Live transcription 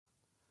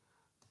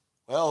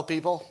Well,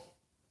 people,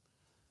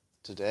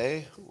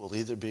 today will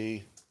either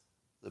be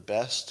the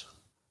best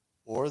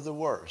or the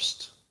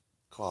worst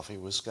coffee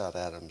with Scott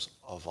Adams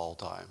of all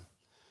time.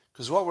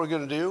 Because what we're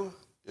going to do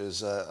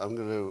is I'm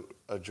going to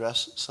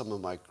address some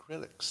of my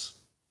critics.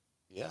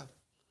 Yeah,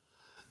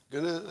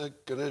 gonna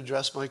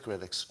address my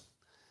critics,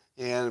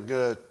 and I'm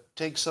gonna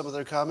take some of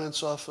their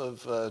comments off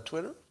of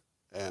Twitter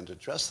and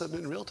address them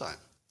in real time.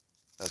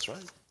 That's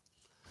right.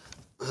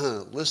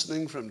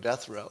 Listening from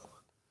death row.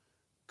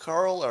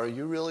 Carl, are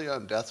you really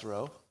on death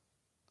row?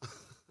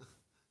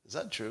 Is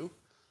that true?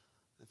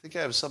 I think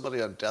I have somebody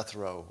on death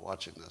row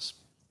watching this.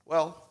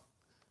 Well,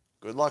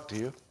 good luck to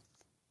you.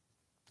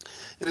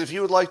 And if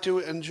you would like to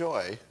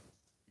enjoy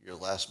your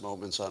last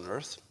moments on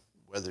Earth,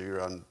 whether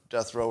you're on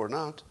death row or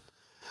not,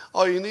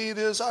 all you need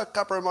is a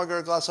cup or a mug or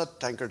a glass, a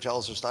tankard,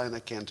 chalice or stein, a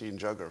canteen,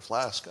 jug or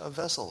flask, a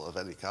vessel of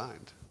any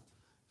kind.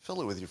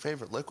 Fill it with your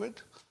favorite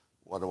liquid.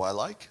 What do I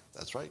like?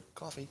 That's right,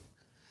 coffee.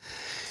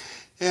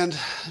 And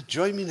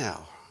join me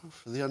now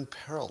for the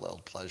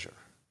unparalleled pleasure,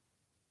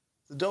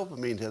 the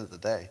dopamine hit of the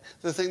day,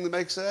 the thing that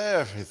makes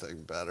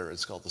everything better.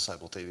 It's called the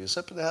simultaneous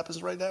sip, and it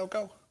happens right now.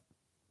 Go.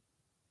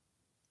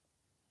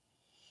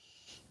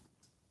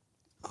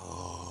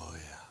 Oh,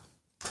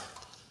 yeah.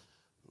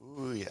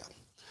 Oh, yeah.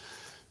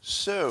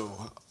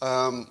 So,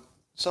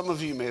 some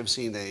of you may have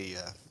seen a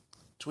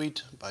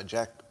tweet by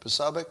Jack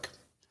Posobiec,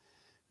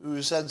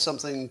 who said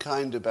something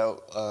kind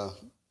about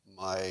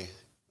my,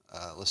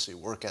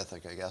 work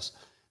ethic, I guess.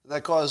 And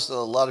that caused a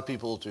lot of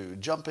people to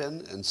jump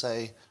in and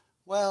say,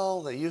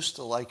 well, they used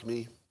to like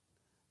me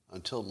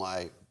until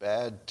my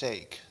bad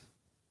take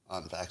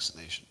on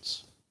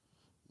vaccinations.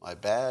 My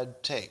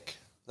bad take.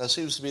 That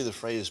seems to be the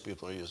phrase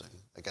people are using.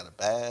 I got a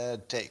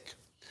bad take.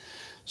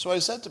 So I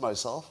said to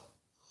myself,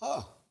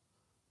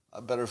 I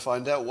better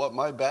find out what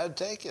my bad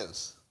take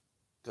is,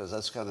 because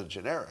that's kind of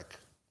generic.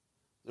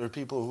 There are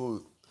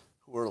people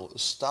who are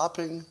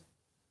stopping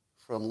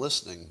from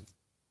listening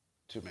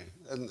to me.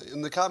 And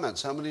in the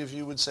comments, how many of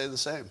you would say the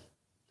same?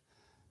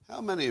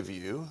 How many of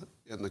you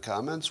in the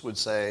comments would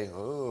say,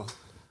 oh,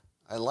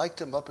 I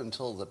liked him up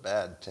until the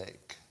bad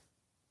take?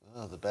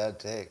 Oh, the bad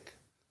take.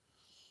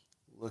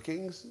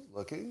 Looking.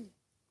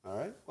 All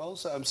right. Well,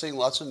 so I'm seeing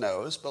lots of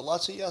no's, but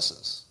lots of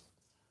yeses,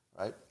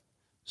 right?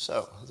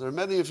 So there are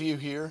many of you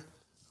here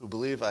who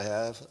believe I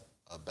have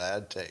a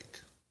bad take.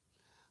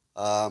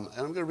 And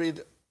I'm going to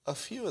read a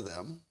few of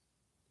them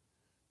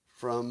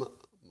from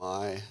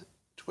my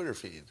Twitter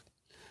feed.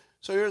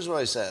 So here's what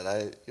I said.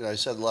 I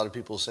said a lot of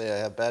people say I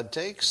have bad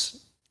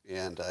takes,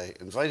 and I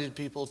invited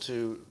people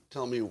to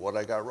tell me what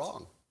I got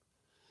wrong.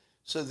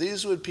 So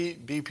these would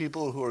be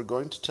people who are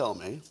going to tell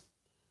me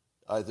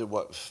either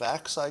what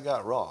facts I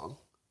got wrong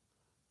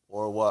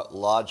or what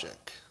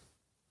logic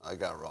I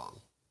got wrong.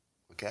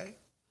 Okay?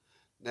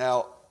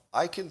 Now,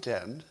 I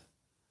contend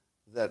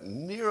that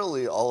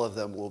nearly all of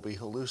them will be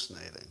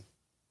hallucinating.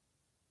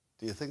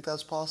 Do you think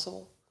that's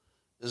possible?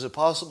 Is it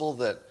possible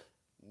that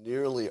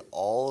nearly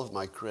all of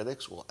my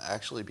critics will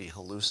actually be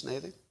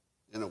hallucinating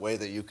in a way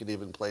that you can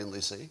even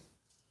plainly see?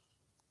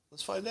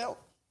 Let's find out.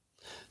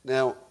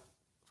 Now,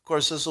 of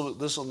course, this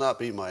will not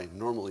be my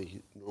normal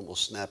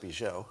snappy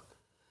show.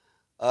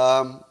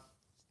 Let's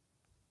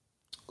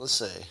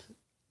see.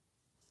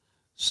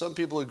 Some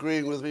people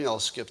agreeing with me, I'll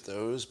skip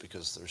those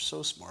because they're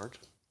so smart.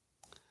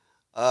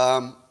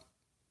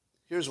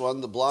 Here's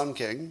one. The Blonde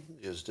King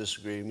is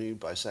disagreeing with me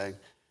by saying,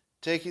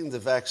 taking the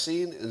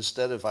vaccine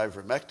instead of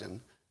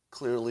ivermectin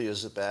clearly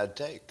is a bad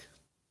take.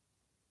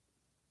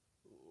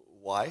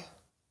 Why?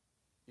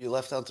 You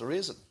left out the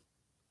reason.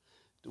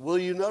 Will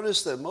you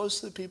notice that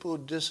most of the people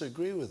who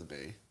disagree with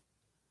me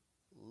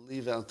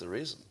leave out the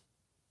reason?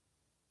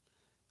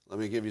 Let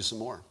me give you some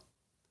more.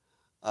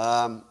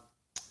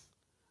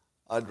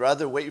 I'd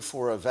rather wait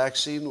for a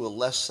vaccine with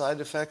less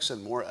side effects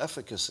and more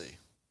efficacy.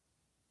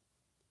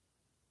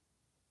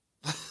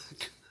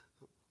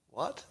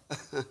 What?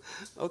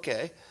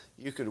 Okay,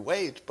 you could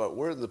wait, but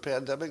we're in the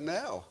pandemic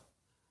now.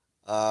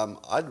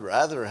 I'd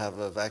rather have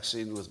a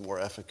vaccine with more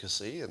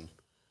efficacy and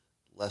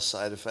less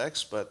side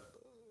effects, but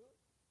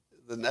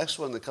the next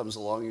one that comes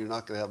along, you're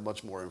not going to have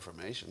much more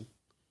information.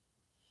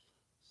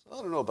 So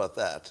I don't know about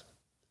that.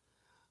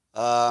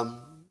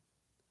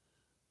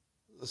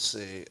 Let's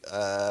see.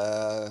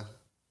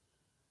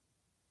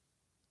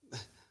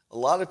 A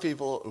lot of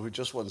people who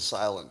just went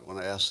silent when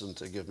I asked them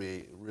to give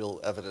me real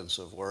evidence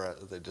of where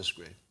they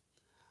disagree.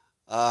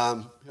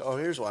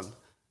 Here's one.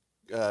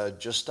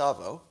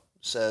 Gustavo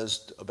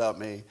says about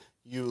me,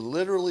 you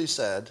literally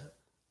said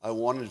I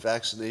wanted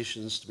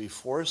vaccinations to be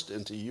forced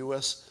into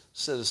U.S.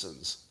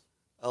 citizens.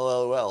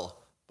 LOL.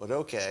 But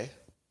okay.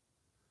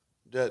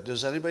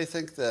 Does anybody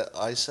think that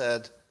I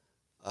said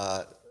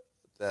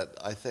that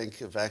I think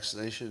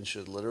vaccination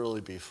should literally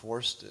be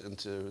forced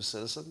into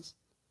citizens?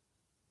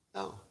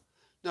 No.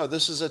 No,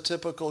 this is a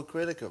typical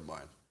critic of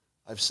mine.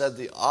 I've said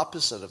the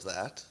opposite of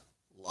that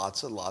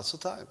lots and lots of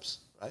times,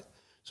 right?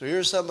 So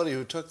here's somebody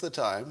who took the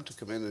time to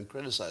come in and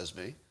criticize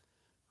me,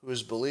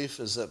 whose belief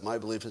is that my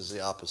belief is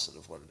the opposite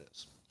of what it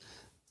is.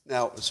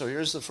 Now, so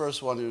here's the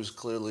first one who's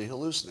clearly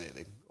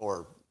hallucinating,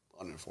 or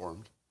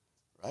uninformed,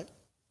 right?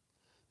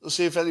 Let's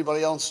see if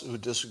anybody else who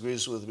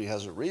disagrees with me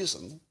has a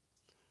reason,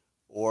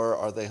 or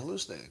are they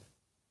hallucinating?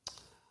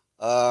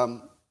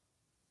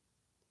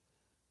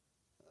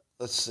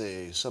 Let's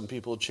see. Some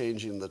people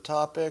changing the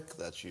topic.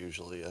 That's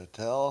usually a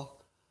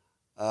tell.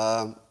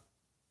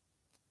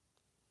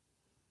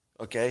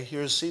 Okay,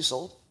 here's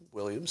Cecil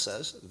Williams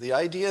says, the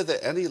idea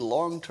that any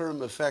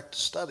long-term effect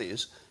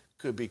studies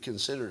could be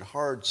considered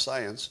hard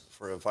science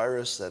for a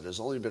virus that has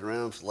only been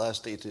around for the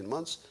last 18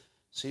 months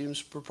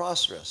seems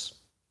preposterous.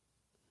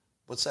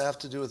 What's that have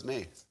to do with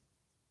me?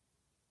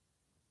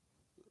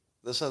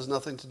 This has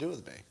nothing to do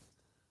with me,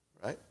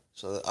 right?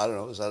 So I don't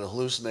know, is that a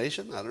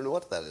hallucination? I don't know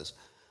what that is.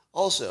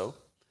 Also,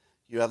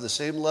 you have the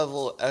same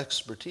level of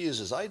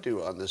expertise as I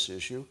do on this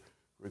issue,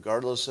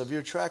 regardless of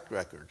your track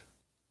record.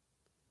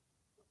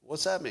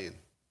 What's that mean?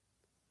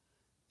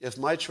 If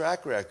my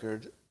track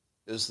record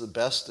is the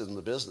best in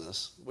the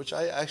business, which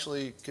I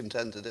actually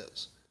contend it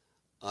is,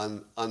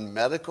 on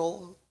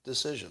medical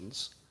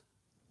decisions,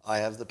 I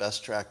have the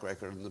best track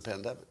record in the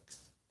pandemic.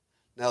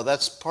 Now,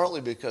 that's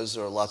partly because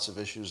there are lots of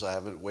issues I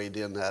haven't weighed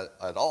in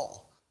at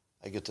all.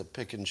 I get to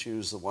pick and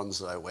choose the ones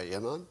that I weigh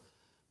in on.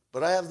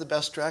 But I have the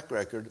best track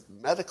record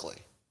medically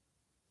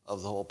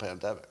of the whole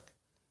pandemic.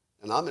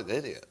 And I'm an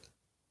idiot.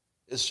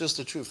 It's just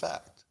a true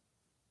fact.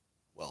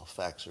 Well,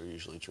 facts are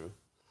usually true.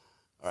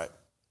 All right.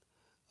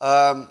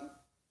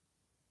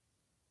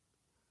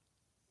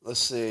 Let's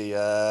see.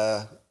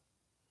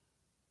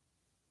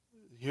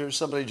 Here's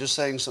somebody just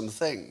saying some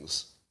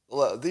things.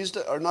 Well, these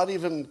are not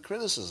even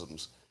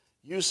criticisms.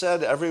 You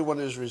said everyone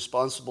is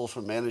responsible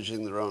for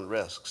managing their own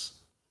risks.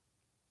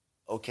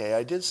 Okay,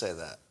 I did say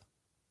that.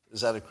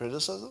 Is that a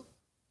criticism?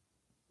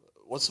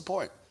 What's the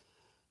point?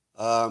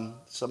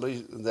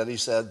 Then he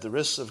said, the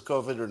risks of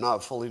COVID are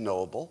not fully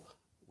knowable,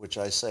 which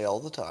I say all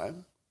the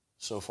time.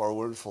 So far,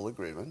 we're in full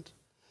agreement.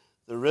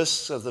 The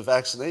risks of the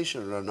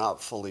vaccination are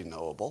not fully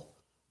knowable.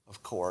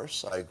 Of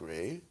course, I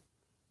agree.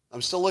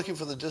 I'm still looking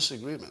for the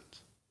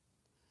disagreement.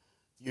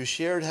 You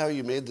shared how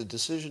you made the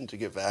decision to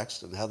get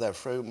vaxxed and how that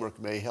framework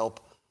may help.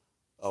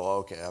 Oh,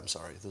 okay, I'm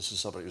sorry. This is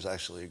somebody who's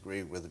actually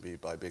agreeing with me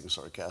by being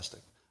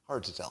sarcastic.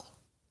 Hard to tell.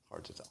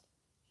 Hard to tell.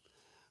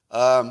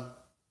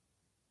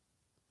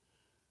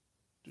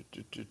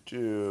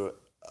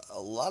 A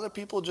lot of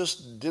people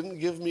just didn't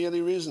give me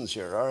any reasons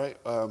here. All right.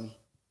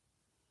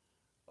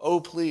 Oh,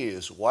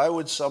 please, why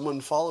would someone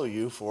follow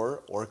you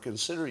for or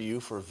consider you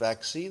for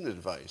vaccine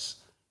advice?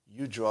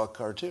 You draw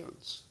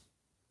cartoons.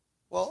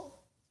 Well,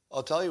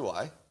 I'll tell you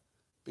why.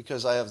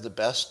 Because I have the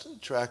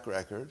best track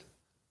record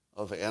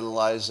of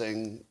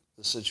analyzing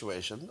the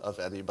situation of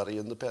anybody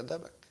in the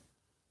pandemic.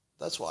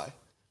 That's why.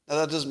 Now,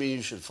 that doesn't mean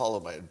you should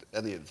follow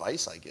any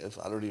advice I give.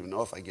 I don't even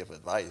know if I give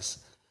advice,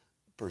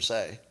 per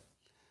se.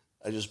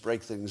 I just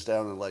break things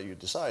down and let you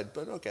decide,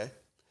 but okay.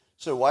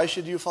 So why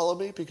should you follow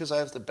me? Because I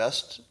have the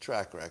best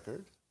track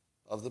record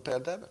of the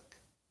pandemic.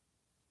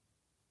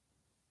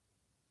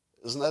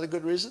 Isn't that a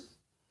good reason?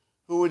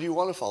 Who would you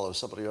want to follow?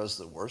 Somebody who has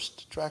the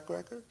worst track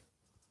record?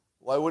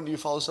 Why wouldn't you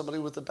follow somebody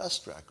with the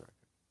best track record?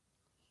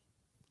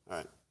 All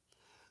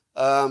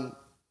right.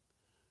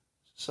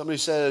 Somebody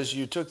says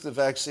you took the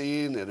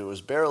vaccine and it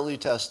was barely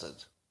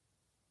tested.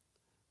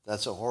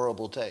 That's a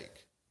horrible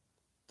take.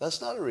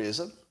 That's not a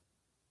reason,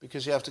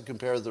 because you have to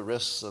compare the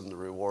risks and the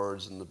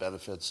rewards and the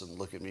benefits and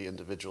look at me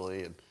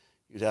individually, and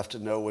you'd have to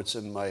know what's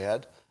in my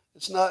head.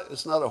 It's not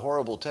a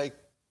horrible take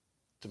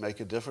to make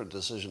a different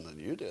decision than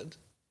you did,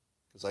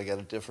 because I get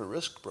a different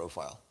risk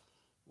profile.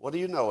 What do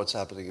you know what's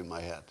happening in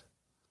my head?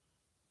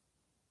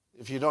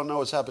 If you don't know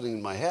what's happening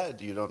in my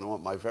head, you don't know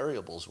what my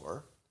variables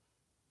were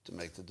to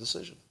make the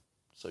decision.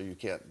 So you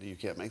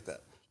can't make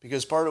that.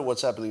 Because part of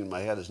what's happening in my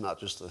head is not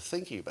just the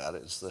thinking about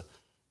it, it's the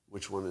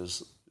which one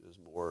is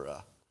more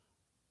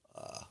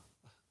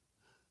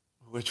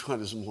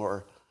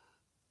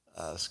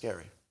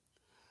scary.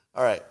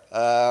 All right.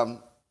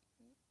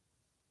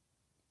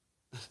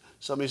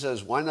 Somebody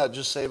says, why not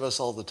just save us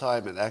all the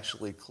time and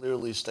actually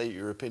clearly state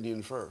your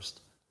opinion first?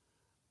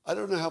 I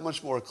don't know how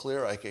much more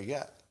clear I can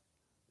get,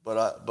 but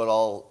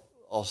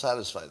I'll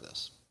satisfy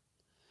this.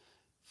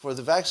 For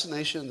the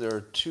vaccination, there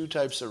are two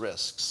types of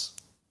risks.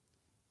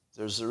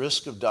 There's the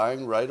risk of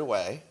dying right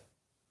away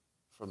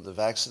from the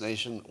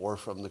vaccination or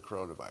from the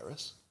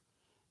coronavirus.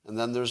 And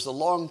then there's the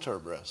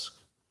long-term risk,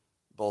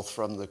 both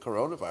from the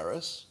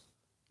coronavirus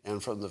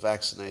and from the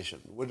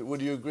vaccination.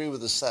 Would you agree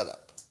with the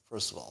setup,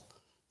 first of all,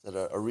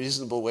 that a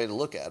reasonable way to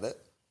look at it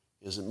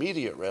is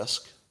immediate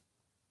risk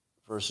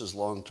versus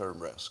long-term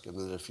risk? And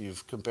then if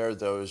you've compared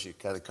those, you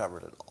kind of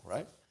covered it all,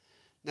 right?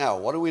 Now,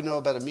 what do we know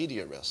about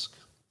immediate risk?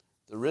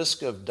 The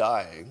risk of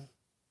dying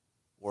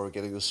or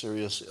getting a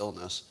serious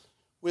illness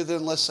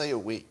within, let's say, a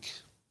week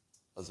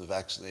of the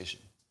vaccination.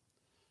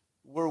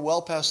 We're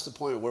well past the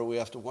point where we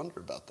have to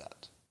wonder about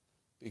that,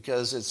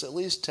 because it's at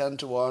least 10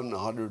 to 1,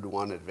 100 to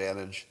 1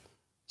 advantage,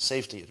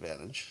 safety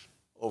advantage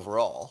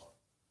overall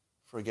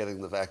for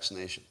getting the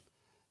vaccination.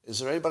 Is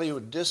there anybody who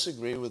would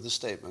disagree with the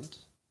statement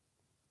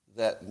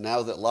that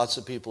now that lots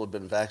of people have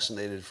been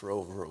vaccinated for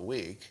over a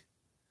week,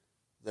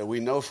 that we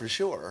know for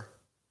sure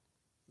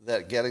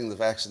that getting the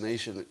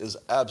vaccination is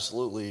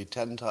absolutely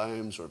 10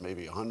 times or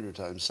maybe 100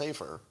 times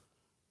safer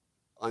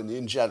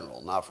in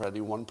general, not for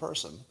any one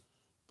person,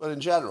 but in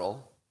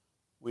general,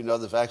 we know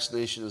the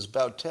vaccination is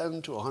about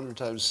 10 to 100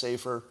 times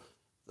safer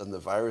than the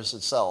virus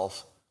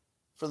itself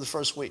for the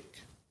first week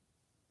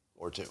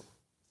or two.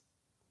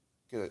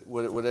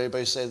 Would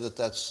anybody say that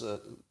that's,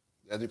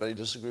 anybody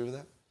disagree with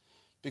that?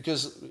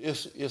 Because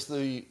if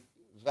the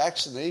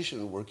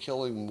vaccination were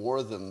killing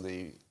more than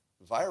the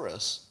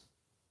virus,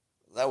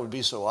 that would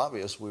be so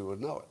obvious we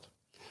would know it.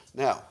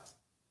 Now,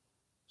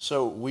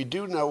 so we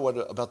do know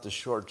about the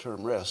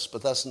short-term risks,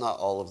 but that's not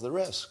all of the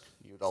risk.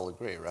 You'd all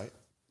agree, right?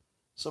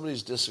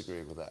 Somebody's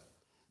disagreeing with that.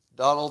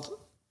 Donald,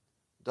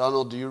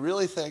 do you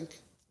really think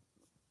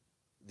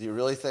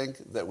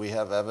that we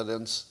have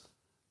evidence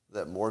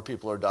that more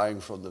people are dying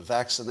from the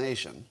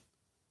vaccination,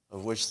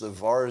 of which the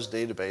VAERS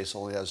database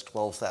only has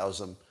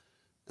 12,000,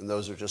 and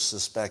those are just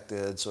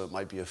suspected, so it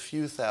might be a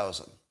few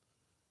thousand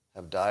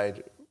have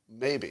died,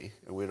 maybe,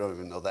 and we don't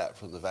even know that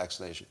from the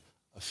vaccination.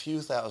 A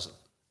few thousand.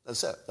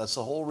 That's it. That's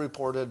the whole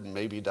reported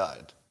maybe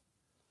died.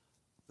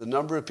 The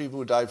number of people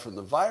who died from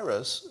the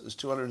virus is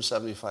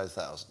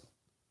 275,000.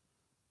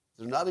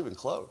 They're not even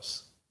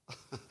close.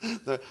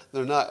 They're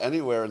not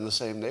anywhere in the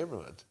same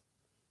neighborhood.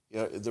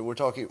 You know, we're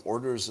talking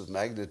orders of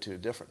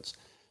magnitude difference.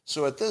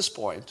 So at this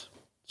point,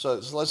 so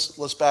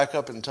let's back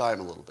up in time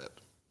a little bit.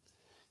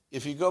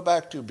 If you go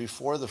back to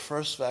before the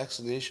first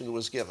vaccination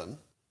was given,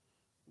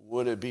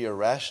 would it be a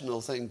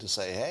rational thing to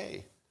say,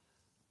 hey,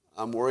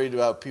 I'm worried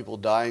about people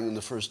dying in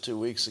the first 2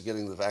 weeks of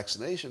getting the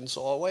vaccination,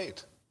 so I'll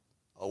wait.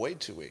 I'll wait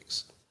 2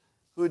 weeks.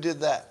 Who did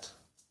that?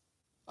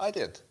 I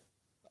did.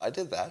 I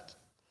did that.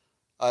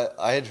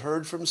 I had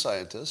heard from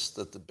scientists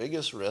that the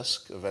biggest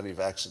risk of any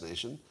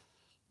vaccination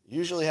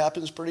usually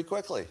happens pretty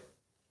quickly.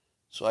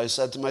 So I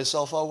said to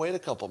myself, I'll wait a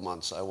couple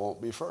months. I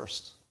won't be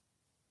first.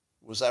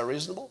 Was that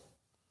reasonable?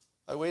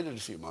 I waited a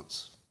few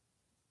months.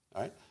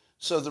 All right?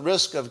 So the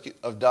risk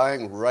of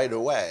dying right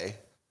away,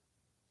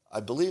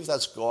 I believe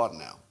that's gone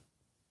now.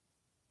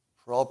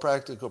 For all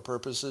practical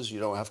purposes,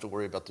 you don't have to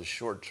worry about the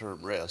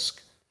short-term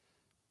risk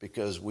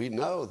because we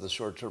know the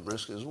short-term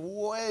risk is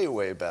way,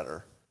 way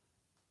better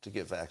to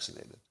get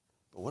vaccinated.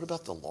 But what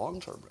about the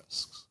long-term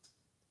risks?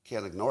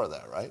 Can't ignore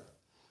that, right?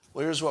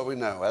 Well, here's what we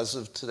know. As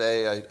of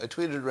today, I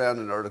tweeted around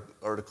an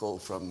article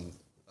from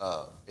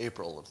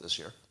April of this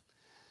year.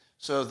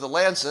 So the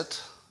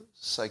Lancet,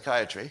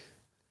 Psychiatry.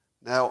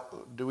 Now,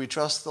 do we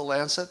trust the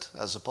Lancet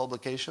as a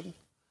publication?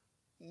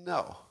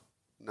 No.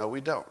 No, we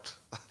don't.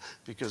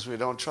 Because we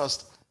don't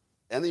trust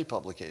any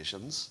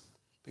publications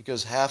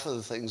because half of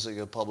the things that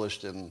get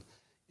published in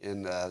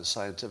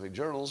scientific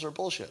journals are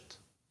bullshit.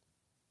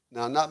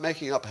 Now, I'm not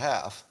making up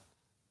half.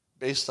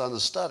 Based on the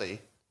study,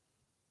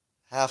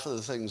 half of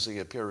the things that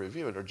get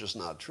peer-reviewed are just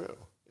not true.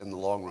 In the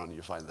long run,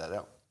 you find that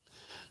out.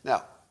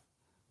 Now,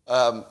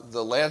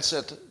 the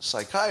Lancet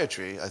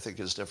Psychiatry, I think,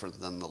 is different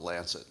than the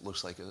Lancet.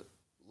 Looks like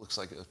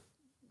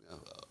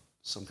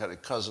some kind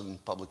of cousin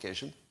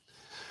publication.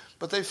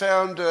 But they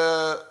found,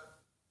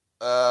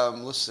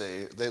 let's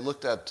see, they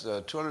looked at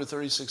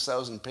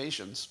 236,000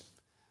 patients.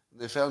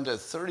 They found that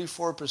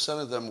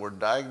 34% of them were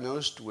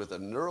diagnosed with a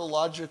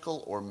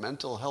neurological or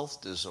mental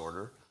health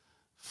disorder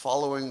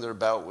following their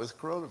bout with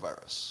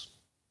coronavirus.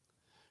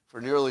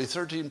 For nearly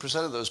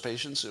 13% of those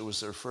patients, it was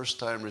their first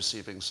time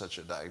receiving such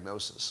a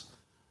diagnosis.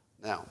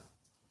 Now,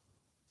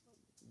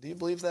 do you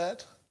believe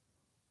that?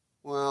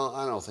 Well,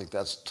 I don't think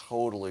that's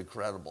totally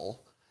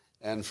credible.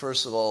 And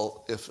first of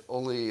all, if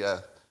only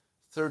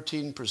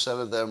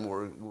 13% of them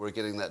were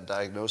getting that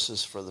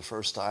diagnosis for the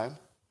first time,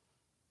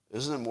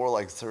 isn't it more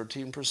like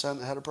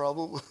 13% had a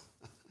problem?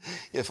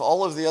 If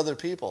all of the other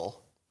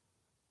people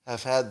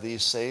have had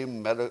these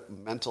same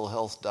mental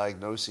health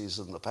diagnoses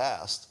in the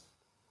past,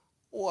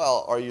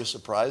 well, are you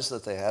surprised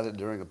that they had it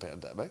during a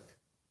pandemic?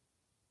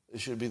 It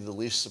should be the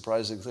least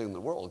surprising thing in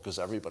the world because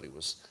everybody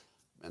was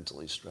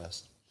mentally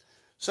stressed.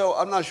 So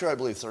I'm not sure I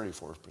believe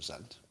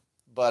 34%,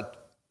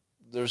 but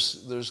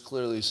there's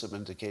clearly some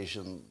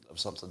indication of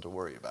something to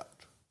worry about.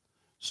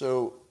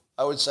 So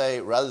I would say,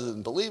 rather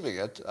than believing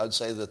it, I'd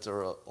say that there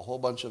are a whole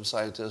bunch of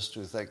scientists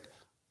who think,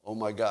 oh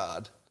my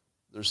God,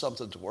 there's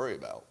something to worry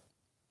about.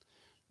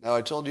 Now,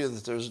 I told you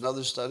that there's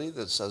another study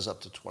that says up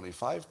to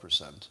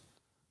 25%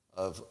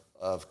 of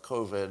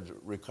COVID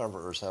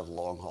recoverers have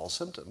long-haul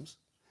symptoms.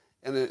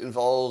 And it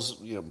involves,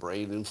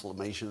 brain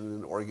inflammation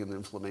and organ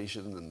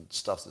inflammation and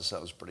stuff that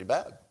sounds pretty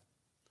bad.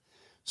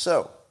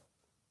 So,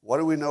 what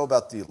do we know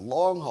about the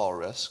long-haul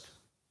risk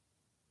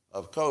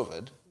of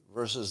COVID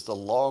versus the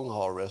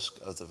long-haul risk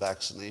of the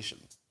vaccination?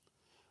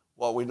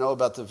 What we know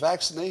about the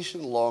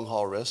vaccination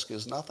long-haul risk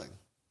is nothing,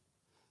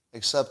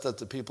 except that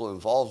the people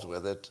involved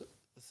with it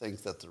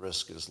think that the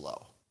risk is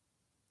low.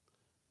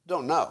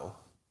 Don't know.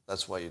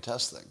 That's why you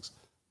test things.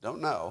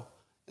 Don't know.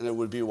 And it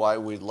would be why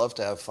we'd love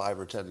to have 5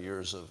 or 10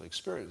 years of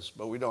experience,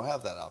 but we don't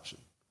have that option.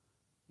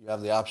 You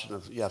have the option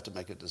of you have to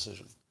make a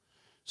decision.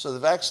 So the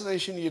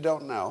vaccination, you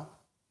don't know.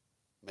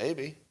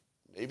 Maybe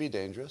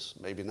dangerous,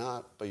 maybe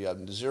not, but you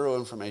have zero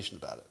information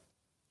about it.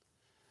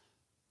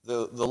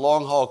 The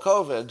long-haul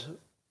COVID,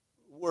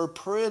 we're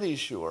pretty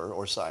sure,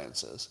 or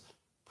science is,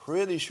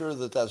 pretty sure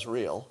that that's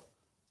real.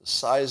 The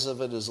size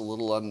of it is a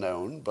little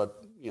unknown,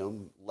 but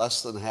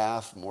less than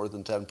half, more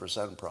than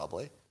 10%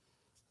 probably.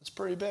 That's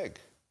pretty big,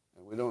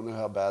 and we don't know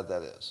how bad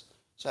that is.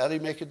 So how do you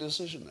make a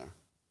decision there?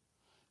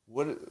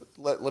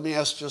 Let me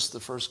ask just the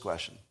first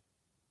question.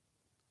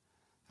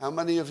 How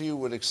many of you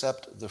would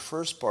accept the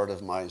first part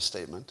of my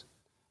statement,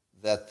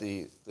 that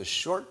the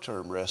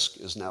short-term risk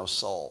is now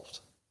solved?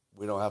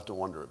 We don't have to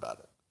wonder about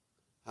it.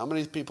 How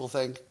many people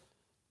think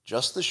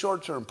just the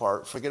short-term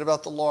part, forget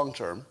about the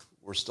long-term,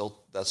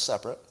 that's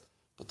separate,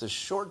 but the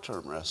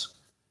short-term risk,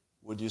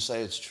 would you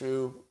say it's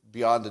true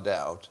beyond a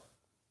doubt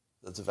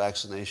that the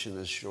vaccination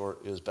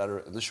is better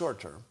in the short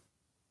term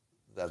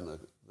than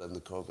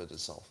the COVID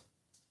itself?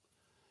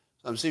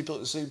 So I'm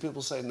seeing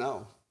people say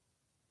no.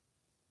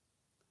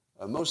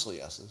 Mostly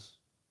yeses,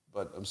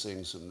 but I'm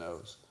seeing some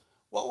no's.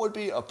 What would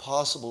be a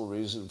possible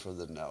reason for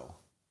the no?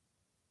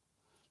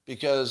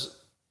 Because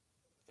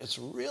it's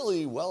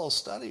really well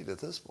studied at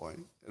this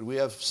point, and we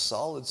have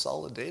solid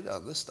data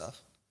on this stuff.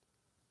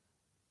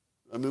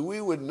 I mean,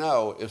 we would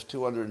know if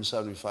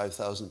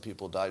 275,000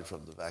 people died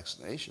from the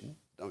vaccination,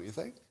 don't you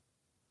think?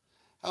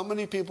 How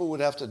many people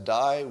would have to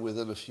die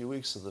within a few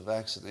weeks of the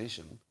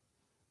vaccination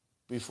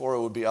before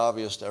it would be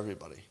obvious to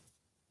everybody?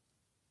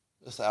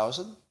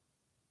 1,000?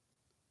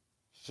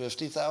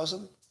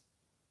 50,000?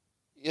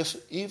 If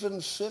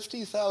even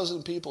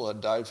 50,000 people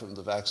had died from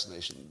the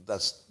vaccination, I'm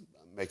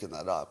making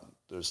that up.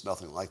 There's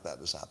nothing like that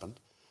has happened.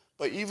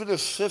 But even if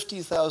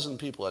 50,000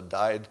 people had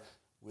died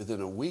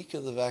within a week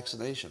of the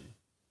vaccination,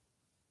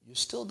 you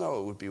still know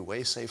it would be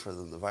way safer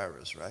than the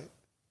virus, right?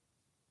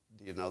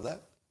 Do you know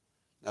that?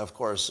 Now, of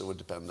course, it would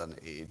depend on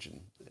age,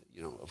 and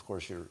of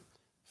course, you're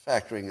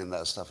factoring in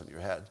that stuff in your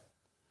head.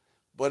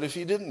 But if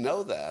you didn't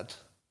know that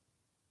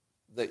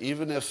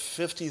even if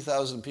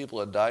 50,000 people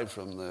had died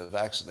from the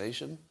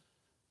vaccination,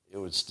 it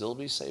would still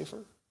be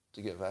safer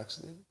to get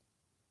vaccinated?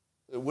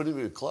 It wouldn't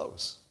even be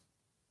close.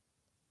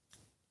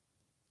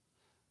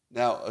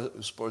 Now,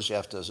 I suppose you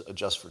have to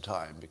adjust for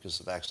time because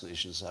the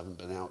vaccinations haven't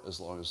been out as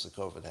long as the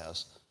COVID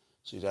has.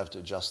 So you'd have to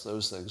adjust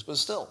those things. But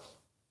still,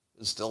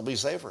 it'd still be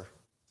safer.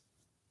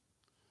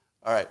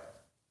 All right.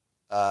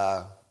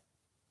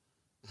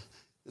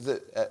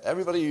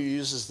 Everybody who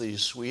uses the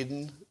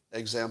Sweden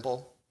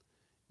example,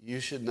 you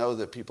should know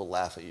that people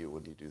laugh at you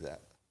when you do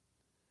that.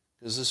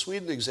 Because the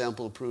Sweden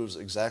example proves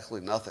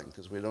exactly nothing,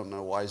 because we don't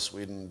know why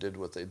Sweden did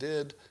what they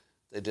did.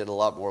 They did a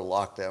lot more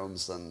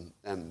lockdowns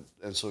and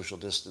social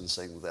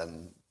distancing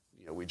than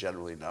we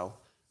generally know,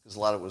 because a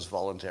lot of it was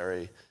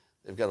voluntary.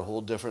 They've got a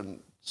whole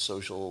different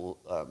social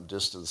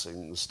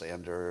distancing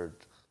standard.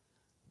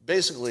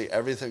 Basically,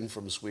 everything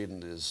from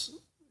Sweden is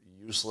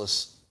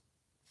useless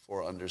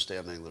for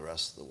understanding the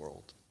rest of the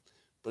world.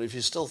 But if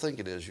you still think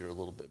it is, you're a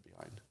little bit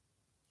behind.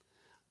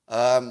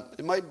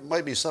 It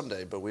might be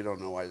someday, but we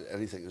don't know why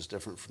anything is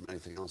different from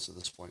anything else at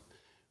this point.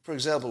 For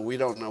example, we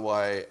don't know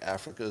why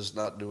Africa is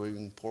not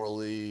doing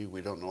poorly.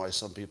 We don't know why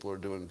some people are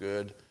doing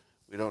good.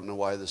 We don't know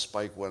why the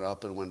spike went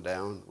up and went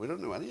down. We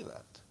don't know any of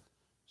that.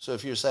 So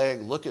if you're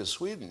saying, look at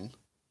Sweden,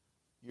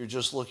 you're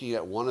just looking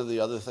at one of the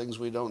other things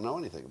we don't know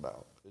anything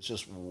about. It's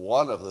just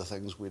one of the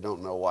things we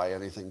don't know why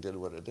anything did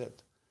what it did.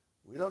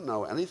 We don't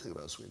know anything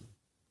about Sweden.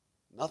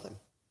 Nothing.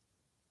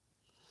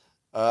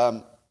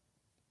 All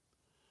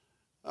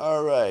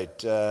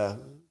right.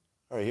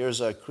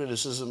 Here's a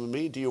criticism of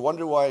me. Do you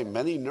wonder why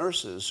many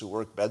nurses who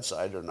work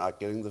bedside are not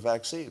getting the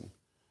vaccine?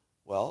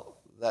 Well,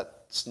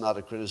 that's not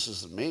a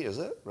criticism of me, is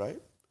it?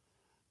 Right?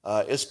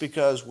 It's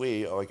because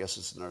I guess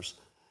it's a nurse,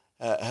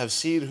 have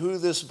seen who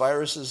this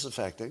virus is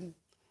affecting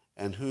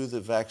and who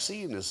the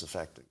vaccine is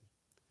affecting.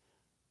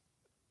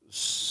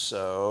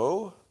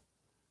 So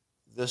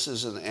this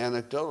is an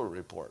anecdotal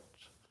report.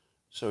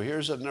 So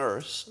here's a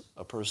nurse,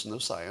 a person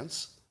of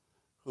science,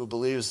 who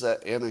believes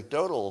that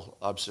anecdotal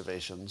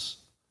observations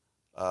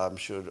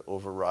should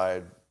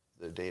override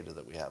the data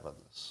that we have on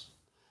this.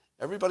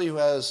 Everybody who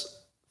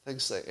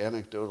thinks that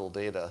anecdotal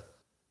data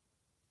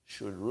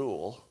should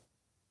rule,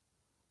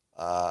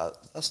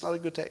 that's not a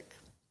good take.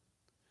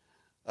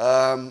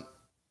 Let's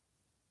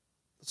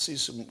see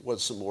what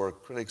some more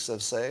critics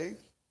have say.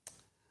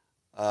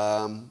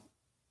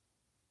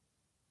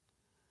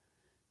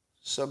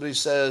 Somebody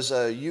says,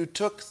 you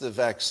took the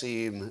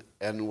vaccine,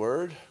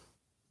 N-word.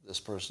 This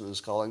person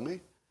is calling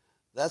me.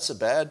 That's a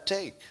bad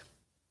take.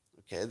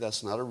 Okay,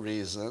 that's not a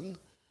reason.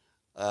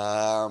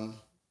 A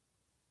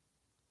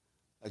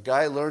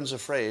guy learns a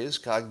phrase,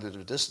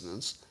 cognitive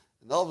dissonance,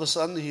 and all of a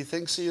sudden he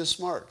thinks he is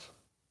smart.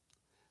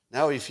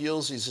 Now he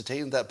feels he's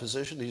attained that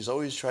position he's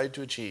always tried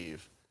to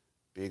achieve,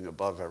 being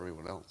above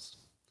everyone else.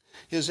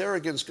 His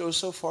arrogance goes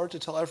so far to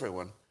tell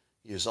everyone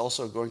he is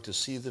also going to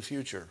see the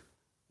future.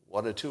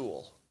 What a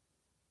tool.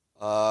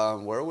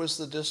 Where was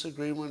the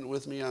disagreement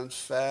with me on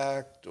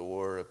fact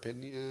or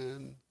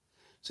opinion?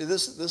 See,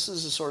 this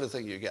is the sort of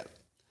thing you get.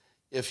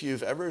 If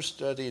you've ever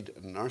studied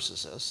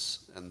narcissists,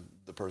 and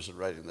the person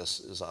writing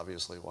this is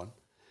obviously one,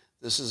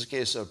 this is a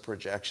case of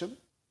projection,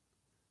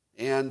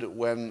 and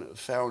when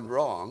found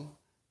wrong,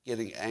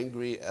 getting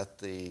angry at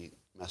the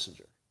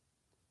messenger.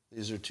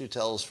 These are two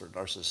tells for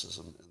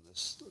narcissism in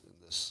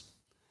this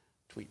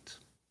tweet.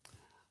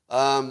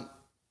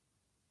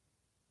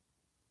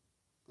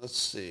 Let's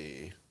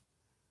see.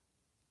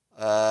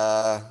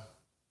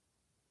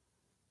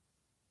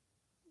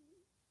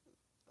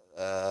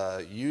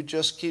 You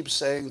just keep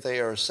saying they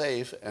are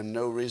safe and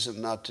no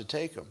reason not to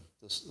take them.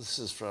 This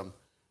is from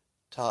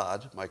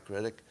Todd, my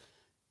critic,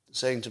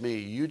 saying to me,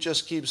 you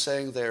just keep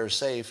saying they are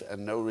safe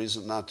and no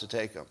reason not to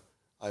take them.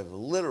 I've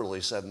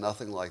literally said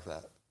nothing like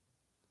that.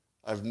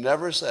 I've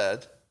never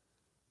said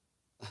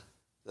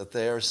that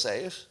they are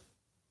safe.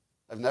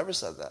 I've never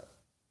said that.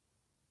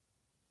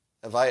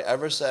 Have I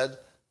ever said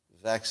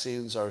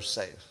vaccines are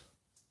safe?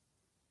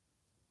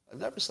 I've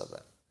never said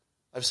that.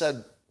 I've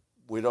said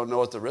we don't know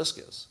what the risk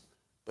is,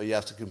 but you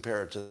have to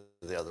compare it to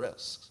the other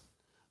risks.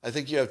 I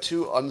think you have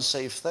two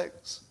unsafe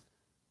things.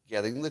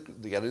 Getting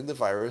the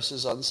virus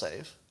is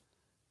unsafe.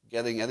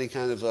 Getting any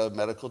kind of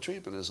medical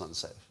treatment is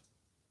unsafe.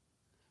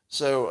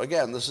 So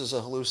again, this is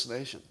a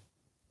hallucination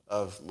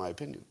of my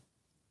opinion.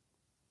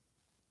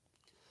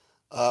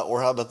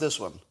 Or how about this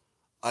one?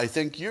 I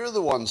think you're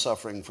the one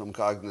suffering from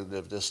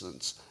cognitive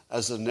dissonance,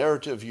 as the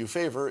narrative you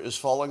favor is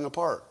falling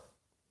apart.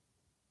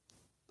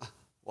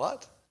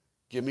 What?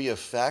 Give me a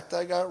fact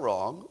I got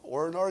wrong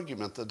or an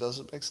argument that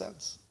doesn't make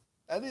sense.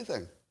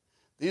 Anything.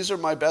 These are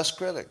my best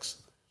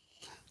critics.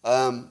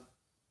 Do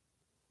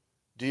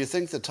you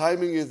think the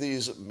timing of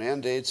these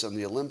mandates and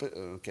the Olympic...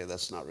 Okay,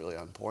 that's not really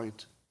on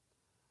point.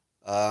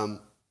 I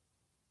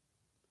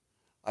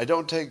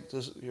don't take...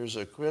 Here's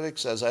a critic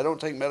says, I don't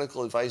take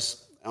medical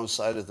advice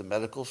outside of the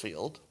medical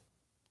field.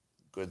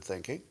 Good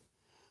thinking.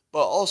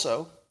 But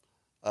also,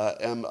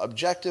 am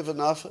objective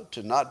enough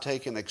to not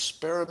take an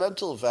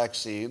experimental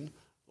vaccine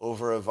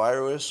over a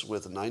virus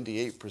with a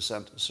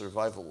 98%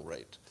 survival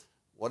rate.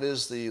 What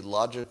is the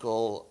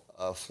logical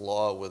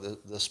flaw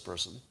with this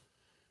person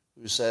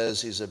who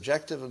says he's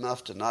objective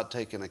enough to not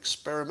take an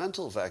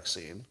experimental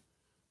vaccine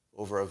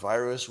over a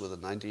virus with a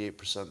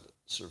 98%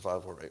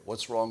 survival rate?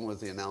 What's wrong with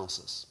the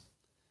analysis?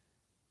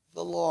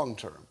 The long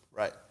term,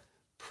 right?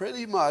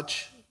 Pretty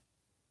much,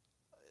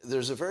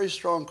 there's a very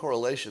strong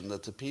correlation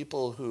that the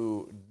people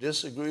who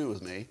disagree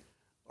with me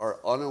are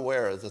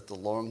unaware that the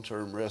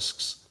long-term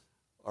risks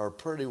are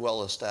pretty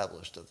well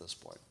established at this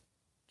point.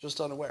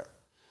 Just unaware.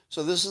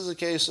 So this is a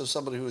case of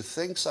somebody who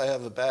thinks I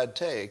have a bad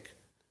take,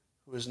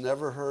 who has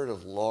never heard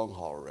of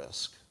long-haul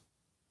risk.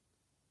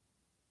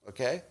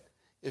 Okay?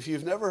 If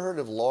you've never heard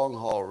of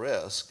long-haul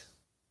risk,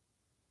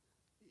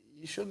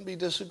 you shouldn't be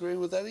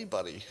disagreeing with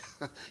anybody.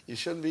 You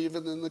shouldn't be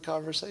even in the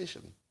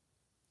conversation.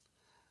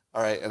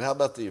 All right, and how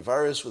about the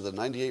virus with a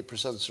 98%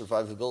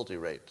 survivability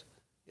rate?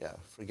 Yeah,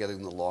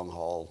 forgetting the long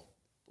haul,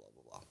 blah,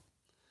 blah,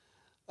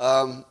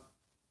 blah.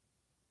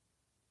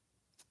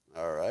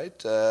 All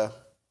right.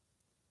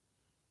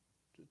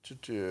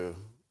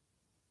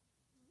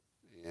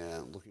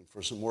 And looking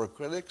for some more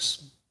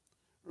critics.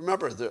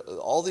 Remember,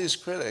 all these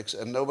critics,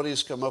 and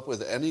nobody's come up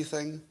with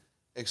anything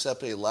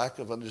except a lack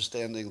of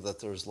understanding that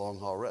there's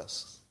long-haul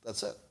risks.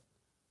 That's it.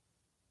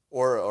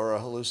 Or a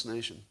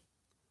hallucination.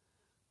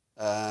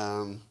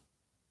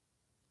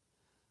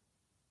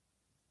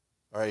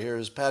 All right,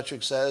 here's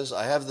Patrick says,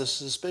 I have the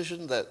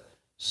suspicion that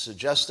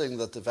suggesting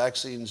that the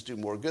vaccines do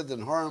more good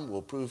than harm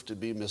will prove to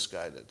be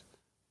misguided.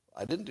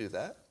 I didn't do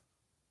that.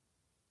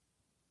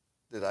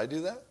 Did I do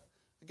that?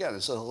 Again,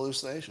 it's a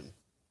hallucination.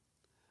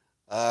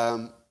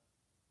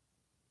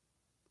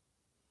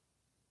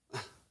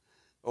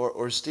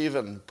 Or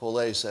Stephen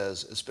Pollet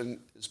says, it's been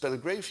a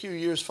great few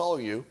years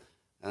following you,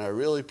 and I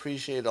really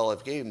appreciate all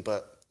I've gained,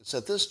 but it's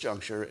at this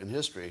juncture in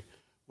history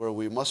where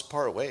we must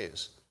part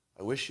ways.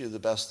 I wish you the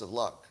best of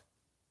luck.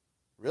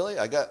 Really?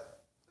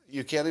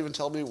 You can't even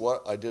tell me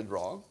what I did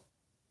wrong?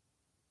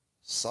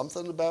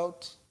 Something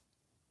about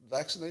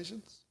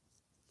vaccinations?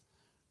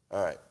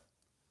 All right.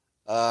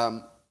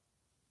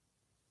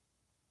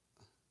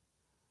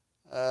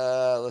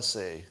 Let's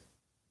see.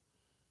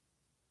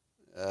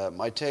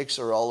 My takes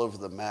are all over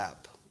the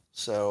map.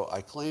 So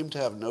I claim to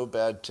have no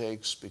bad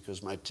takes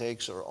because my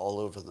takes are all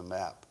over the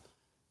map.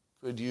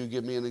 Could you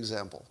give me an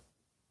example?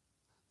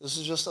 This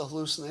is just a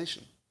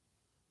hallucination.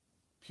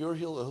 Pure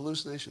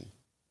hallucination.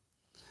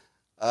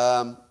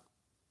 My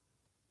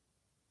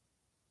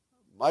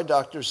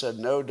doctor said,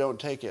 no, don't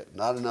take it.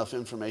 Not enough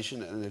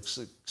information, and it's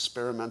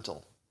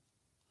experimental.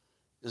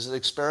 Is it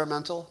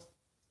experimental?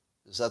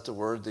 Is that the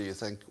word that you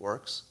think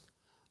works?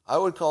 I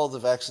would call the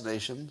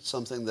vaccination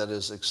something that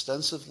is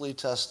extensively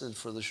tested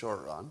for the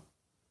short run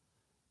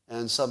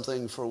and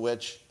something for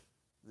which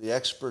the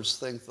experts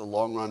think the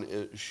long run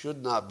it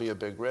should not be a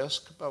big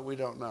risk, but we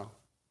don't know.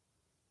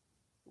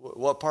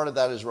 What part of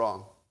that is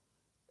wrong?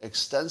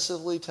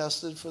 Extensively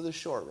tested for the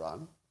short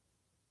run,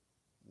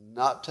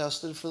 not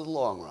tested for the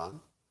long run,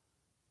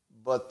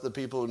 but the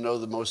people who know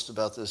the most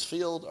about this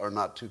field are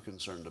not too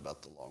concerned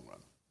about the long run.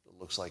 It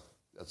looks like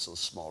that's a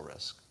small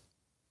risk.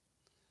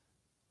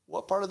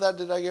 What part of that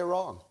did I get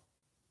wrong?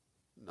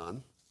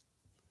 None.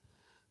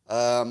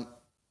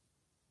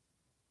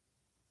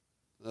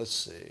 Let's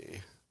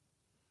see.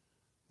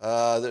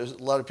 There's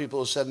a lot of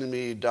people sending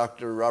me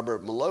Dr.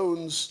 Robert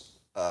Malone's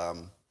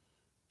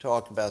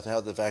talk about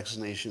how the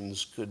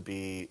vaccinations could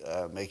be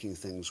making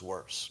things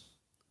worse.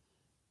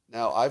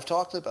 Now, I've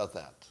talked about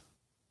that.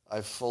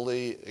 I've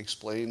fully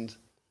explained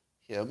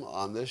him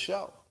on this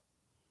show.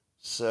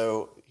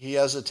 So he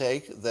has a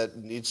take that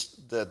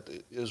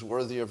is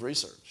worthy of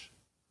research,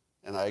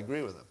 and I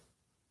agree with him.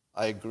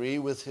 I agree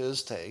with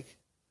his take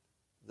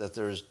that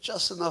there's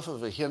just enough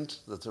of a hint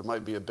that there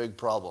might be a big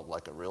problem,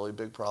 like a really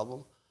big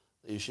problem,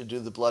 that you should do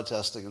the blood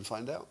testing and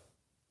find out.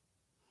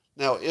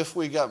 Now, if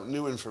we got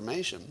new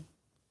information,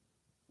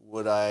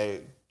 would I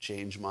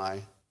change my...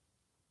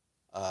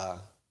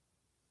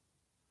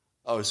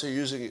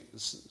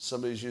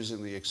 somebody's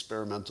using the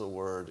experimental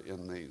word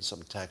in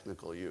some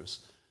technical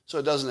use. So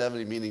it doesn't have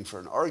any meaning for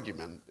an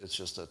argument. It's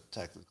just a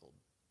technical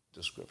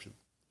description.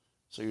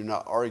 So you're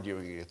not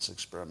arguing it's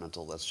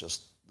experimental. That's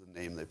just the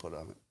name they put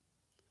on it.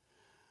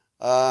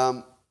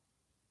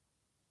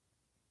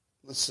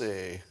 Let's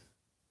see.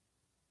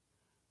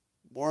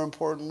 More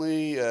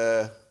importantly,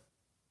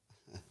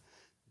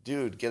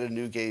 dude, get a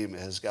new game.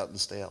 It has gotten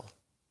stale.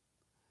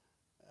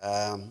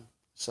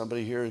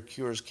 Somebody here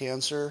cures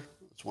cancer.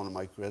 It's one of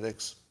my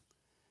critics.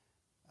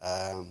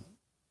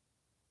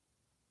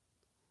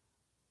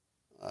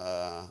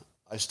 I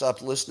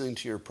stopped listening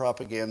to your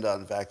propaganda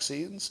on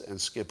vaccines and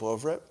skip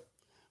over it.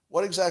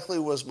 What exactly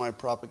was my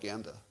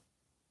propaganda?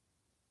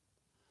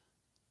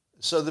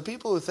 So the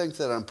people who think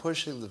that I'm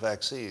pushing the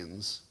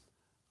vaccines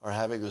are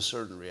having a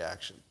certain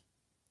reaction.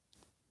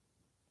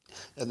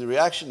 And the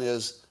reaction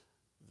is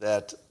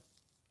that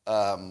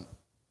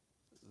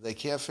they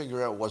can't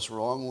figure out what's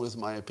wrong with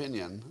my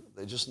opinion.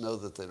 They just know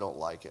that they don't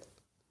like it.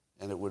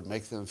 And it would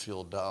make them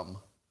feel dumb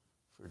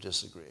for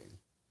disagreeing.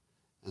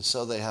 And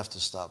so they have to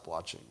stop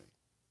watching me.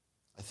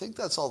 I think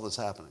that's all that's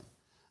happening.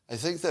 I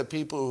think that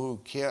people who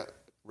can't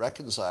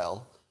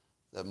reconcile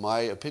that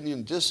my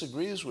opinion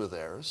disagrees with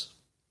theirs.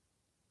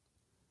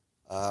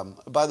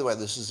 By the way,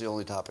 this is the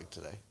only topic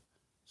today.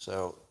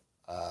 So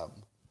for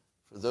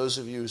those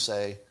of you who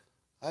say,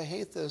 I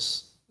hate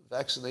this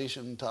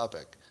vaccination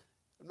topic,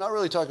 I'm not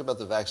really talking about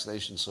the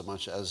vaccination so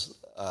much as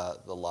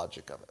the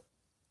logic of it.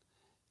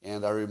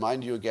 And I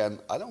remind you again,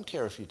 I don't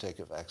care if you take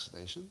a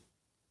vaccination.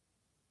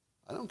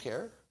 I don't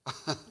care.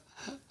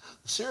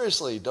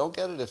 Seriously, don't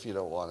get it if you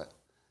don't want it.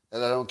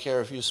 And I don't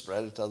care if you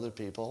spread it to other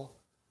people.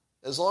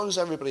 As long as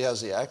everybody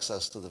has the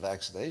access to the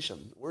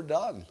vaccination, we're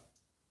done.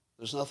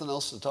 There's nothing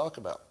else to talk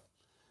about.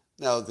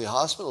 Now, the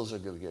hospitals are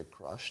going to get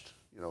crushed,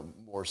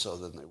 more so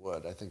than they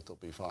would. I think they'll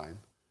be fine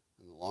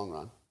in the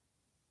long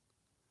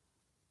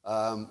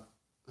run.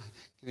 Can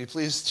you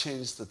please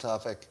change the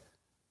topic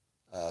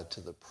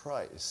to the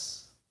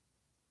price?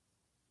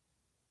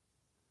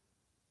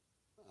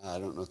 I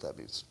don't know what that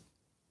means.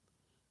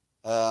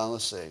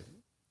 Let's see.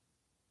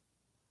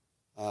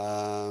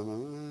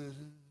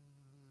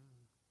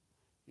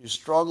 You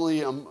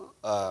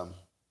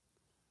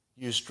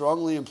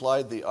strongly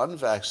implied the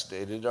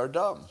unvaccinated are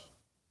dumb.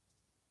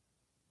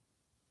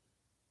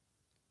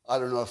 I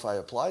don't know if I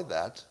applied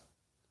that,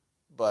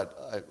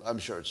 but I'm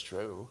sure it's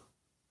true.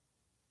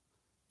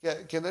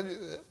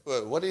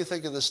 What do you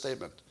think of this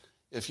statement?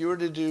 If you were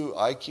to do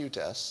IQ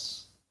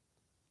tests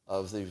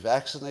of the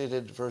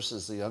vaccinated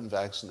versus the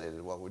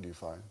unvaccinated, what would you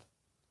find?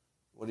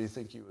 What do you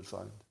think you would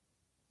find?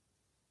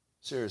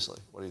 Seriously,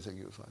 what do you think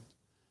you would find?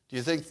 Do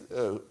you think,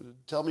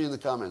 tell me in the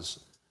comments,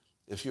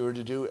 if you were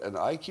to do an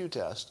IQ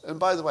test, and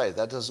by the way,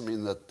 that doesn't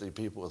mean that the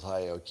people with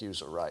high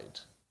IQs are right.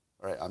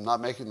 All right, I'm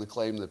not making the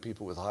claim that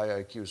people with high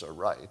IQs are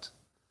right.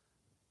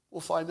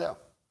 We'll find out.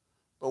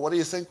 But what do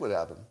you think would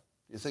happen?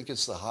 Do you think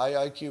it's the high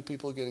IQ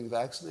people getting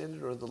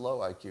vaccinated or the low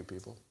IQ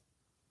people?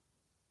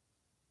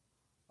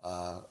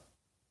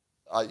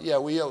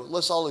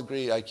 Let's all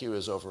agree IQ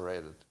is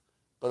overrated.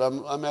 But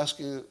I'm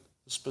asking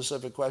a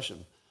specific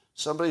question.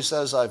 Somebody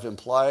says I've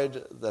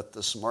implied that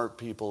the smart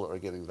people are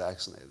getting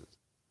vaccinated.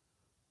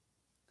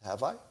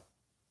 Have I?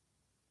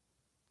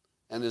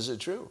 And is it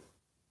true?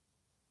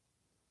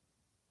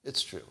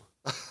 It's true.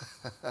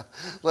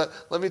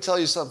 Let me tell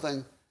you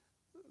something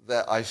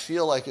that I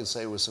feel I can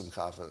say with some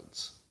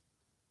confidence.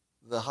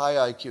 The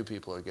high IQ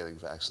people are getting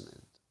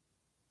vaccinated.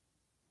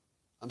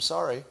 I'm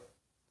sorry,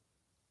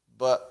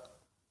 but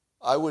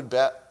I would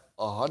bet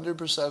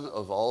 100%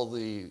 of all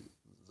the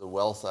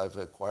wealth I've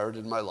acquired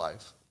in my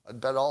life, I'd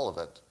bet all of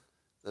it,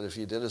 that if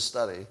you did a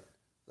study,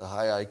 the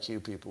high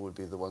IQ people would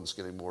be the ones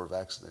getting more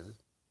vaccinated.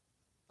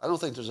 I don't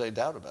think there's any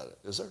doubt about it,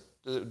 is there?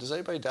 Does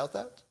anybody doubt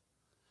that?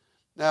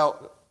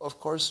 Now, of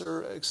course, there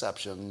are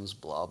exceptions,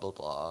 blah, blah,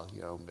 blah.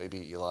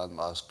 Maybe Elon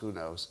Musk, who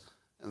knows?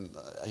 And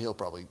he'll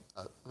probably,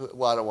 I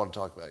don't want to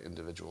talk about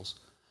individuals.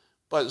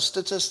 But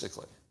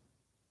statistically,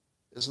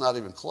 it's not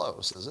even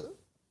close, is it?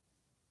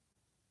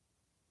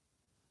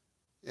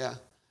 Yeah.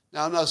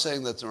 Now, I'm not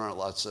saying that there aren't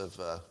lots of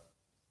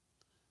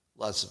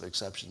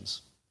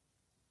exceptions.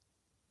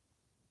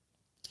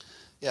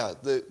 Yeah.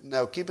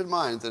 Now, keep in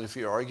mind that if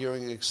you're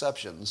arguing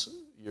exceptions,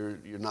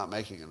 you're not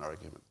making an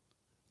argument.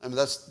 I mean,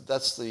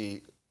 that's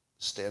the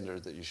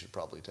standard that you should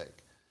probably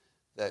take.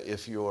 that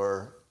if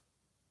you're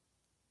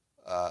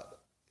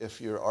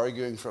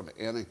arguing from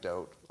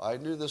anecdote, I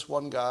knew this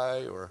one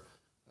guy, or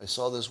I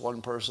saw this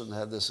one person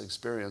had this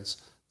experience,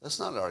 that's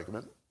not an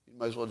argument. You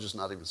might as well just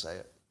not even say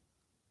it.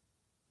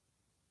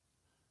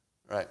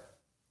 Right.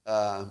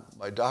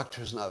 My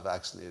doctor's not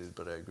vaccinated,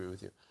 but I agree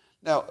with you.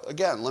 Now,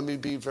 again, let me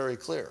be very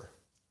clear.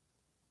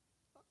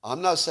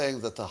 I'm not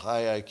saying that the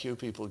high IQ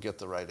people get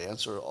the right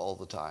answer all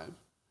the time.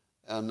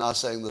 And I'm not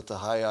saying that the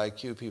high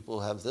IQ people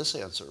have this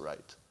answer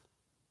right.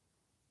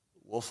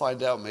 We'll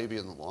find out maybe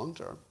in the long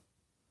term.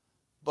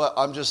 But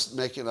I'm just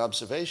making an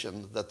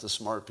observation that the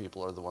smart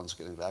people are the ones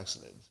getting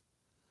vaccinated.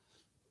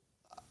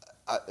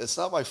 It's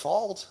not my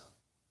fault.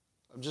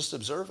 I'm just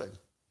observing.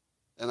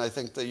 And I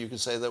think that you can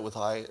say that with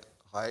high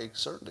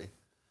certainty.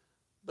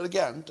 But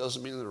again,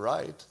 doesn't mean they're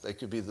right. They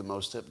could be the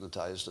most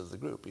hypnotized of the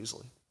group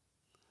easily.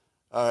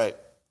 All right.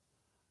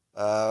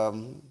 How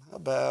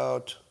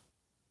about...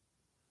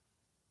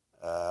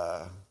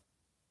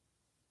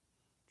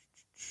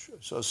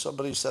 so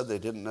somebody said they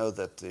didn't know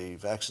that the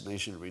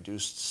vaccination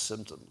reduced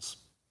symptoms.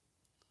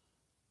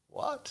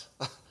 What?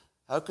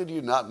 How could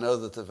you not know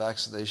that the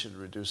vaccination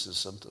reduces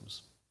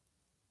symptoms?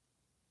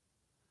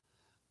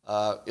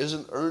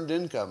 Isn't earned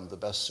income the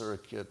best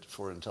surrogate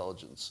for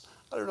intelligence?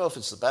 I don't know if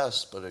it's the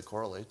best, but it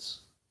correlates.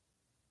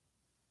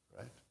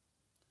 Right?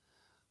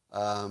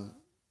 All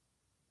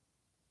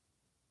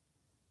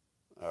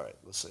right,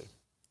 let's see.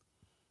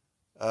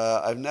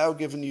 I've now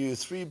given you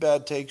 3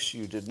 bad takes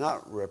that did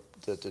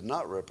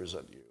not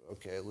represent you.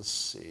 Okay, let's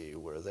see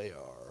where they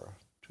are.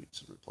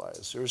 Tweets and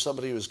replies. Here's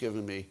somebody who's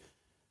given me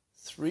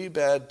 3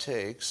 bad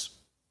takes.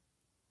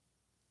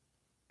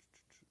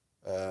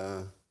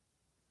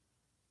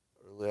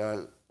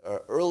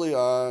 Early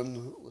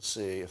on, let's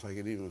see if I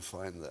can even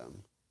find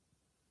them.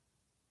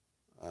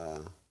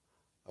 I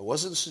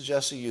wasn't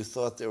suggesting you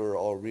thought they were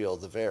all real,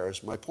 the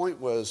VAERS. My point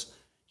was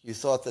you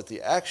thought that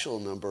the actual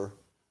number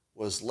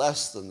was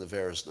less than the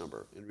VAERS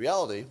number. In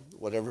reality,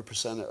 whatever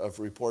percent of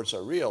reports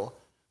are real,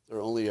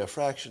 they're only a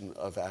fraction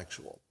of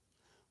actual.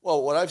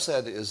 Well, what I've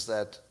said is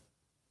that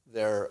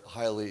they're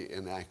highly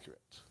inaccurate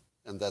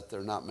and that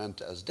they're not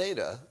meant as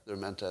data, they're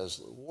meant as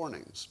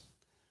warnings,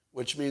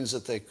 which means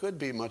that they could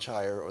be much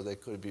higher or they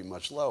could be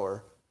much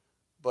lower,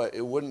 but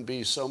it wouldn't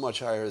be so much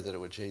higher that it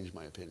would change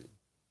my opinion.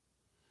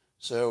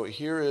 So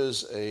here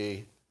is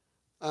I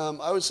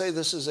would say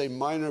this is a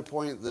minor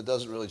point that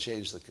doesn't really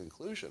change the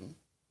conclusion,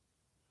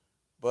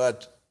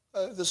 but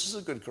this is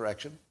a good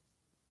correction.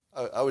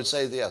 I would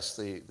say, yes,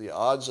 the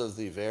odds of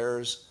the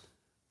VAERS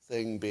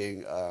thing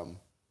being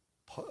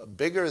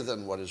bigger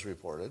than what is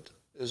reported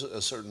is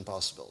a certain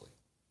possibility.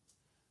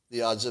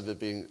 The odds of it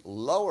being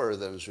lower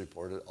than is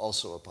reported,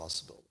 also a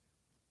possibility.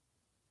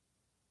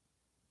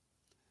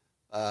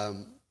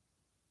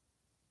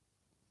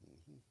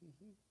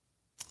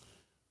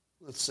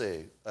 Let's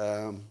see.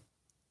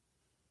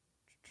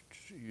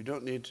 You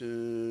don't need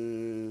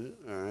to...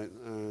 All right.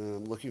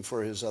 I'm looking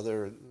for his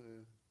other...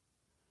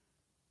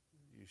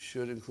 you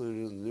should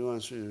include the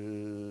nuance...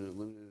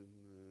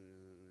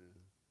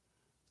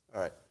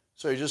 all right.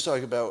 So you're just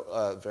talking about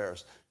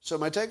VAERS. So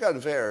my take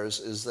on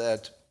VAERS is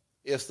that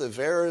if the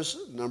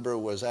VAERS number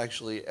was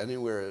actually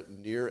anywhere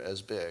near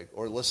as big,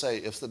 or let's say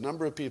if the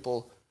number of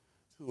people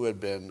who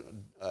had been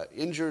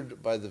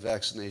injured by the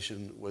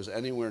vaccination was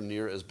anywhere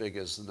near as big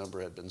as the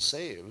number had been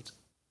saved,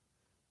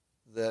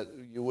 that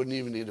you wouldn't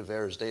even need a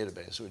VAERS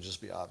database. It would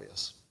just be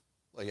obvious.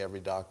 Like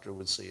every doctor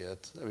would see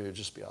it. I mean, it would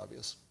just be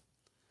obvious.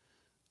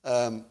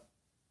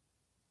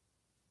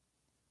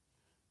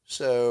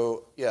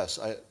 So, yes,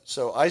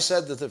 I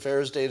said that the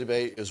VAERS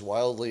database is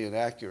wildly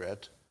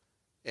inaccurate,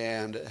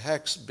 and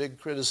Heck's big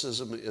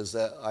criticism is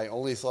that I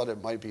only thought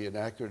it might be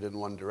inaccurate in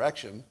one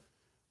direction,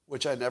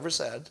 which I never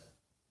said.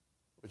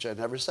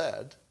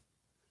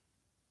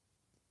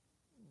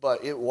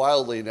 But it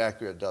wildly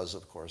inaccurate does,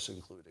 of course,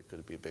 include it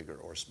could be bigger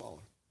or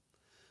smaller.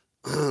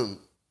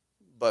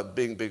 But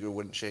being bigger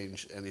wouldn't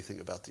change anything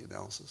about the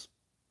analysis.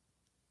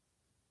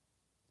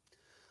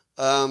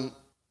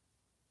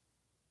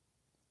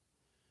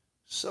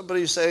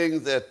 Somebody's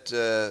saying that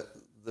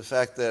the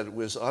fact that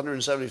with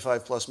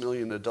 175 plus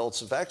million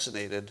adults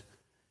vaccinated,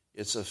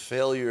 it's a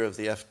failure of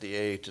the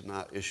FDA to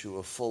not issue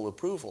a full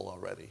approval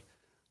already.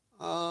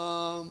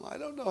 I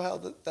don't know how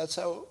that's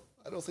how.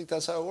 I don't think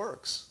that's how it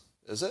works,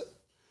 is it?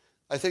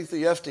 I think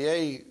the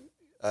FDA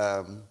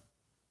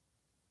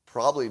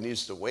probably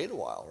needs to wait a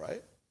while,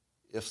 right?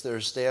 If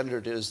their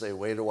standard is they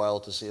wait a while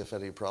to see if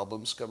any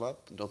problems come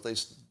up, don't they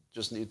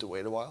just need to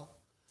wait a while?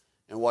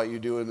 And what you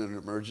do in an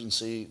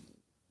emergency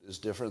is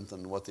different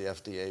than what the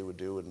FDA would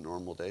do in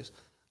normal days.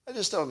 I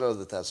just don't know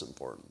that that's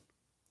important.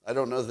 I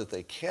don't know that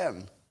they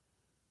can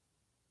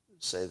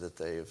say that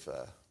they've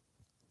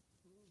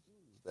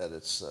that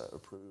it's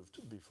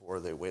approved before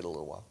they wait a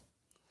little while.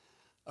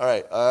 All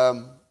right.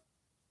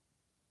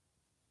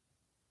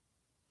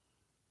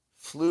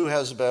 Flu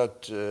has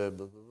about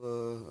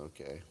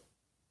okay.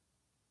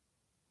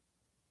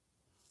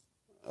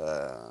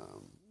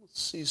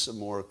 Let's see some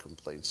more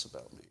complaints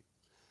about me.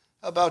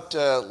 How about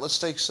let's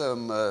take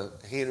some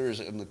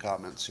haters in the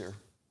comments here.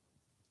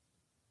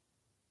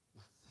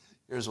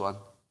 Here's one.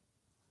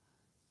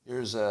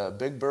 Here's a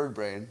Big Bird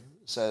Brain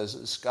says,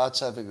 Scott's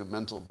having a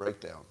mental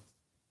breakdown.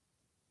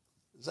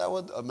 Is that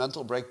what a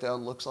mental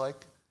breakdown looks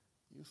like?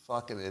 You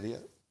fucking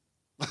idiot.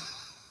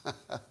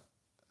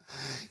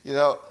 You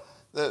know,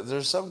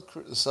 there's some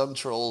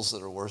trolls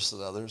that are worse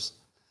than others.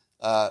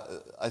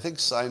 I think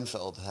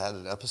Seinfeld had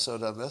an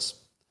episode on this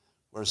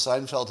where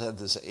Seinfeld had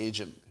this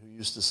agent who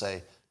used to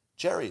say,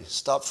 Jerry,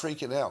 stop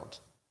freaking out.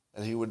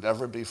 And he would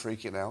never be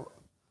freaking out.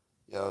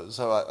 You know,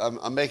 so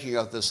I'm making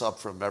this up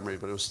from memory,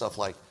 but it was stuff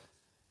like,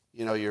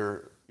 you know,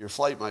 your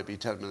flight might be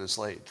 10 minutes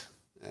late.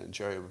 And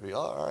Jerry would be, oh,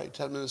 all right,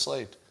 10 minutes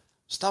late.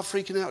 Stop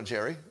freaking out,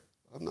 Jerry.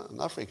 I'm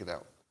not freaking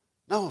out.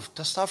 No,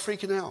 just stop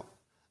freaking out.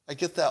 I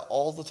get that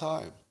all the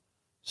time.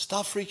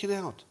 Stop freaking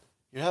out.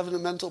 You're having a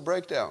mental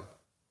breakdown.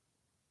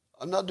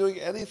 I'm not doing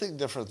anything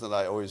different than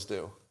I always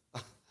do.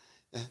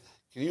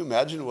 Can you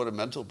imagine what a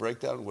mental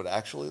breakdown would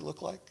actually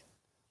look like?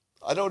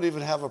 I don't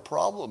even have a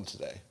problem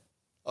today.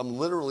 I'm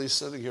literally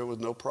sitting here with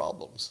no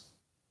problems.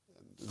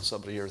 And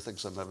somebody here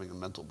thinks I'm having a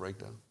mental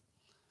breakdown.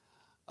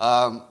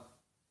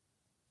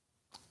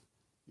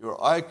 Your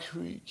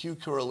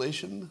IQ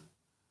correlation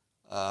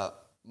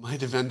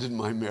might have ended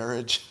my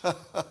marriage.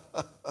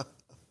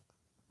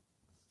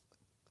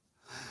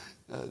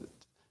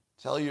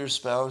 Tell your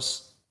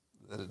spouse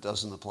that it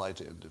doesn't apply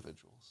to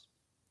individuals.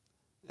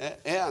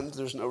 And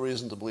there's no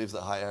reason to believe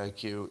that high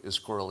IQ is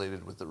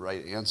correlated with the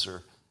right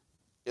answer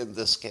in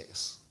this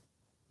case.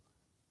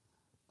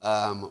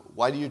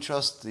 Why do you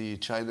trust the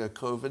China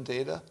COVID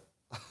data?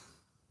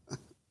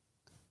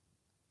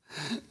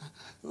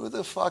 Who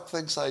the fuck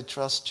thinks I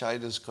trust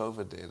China's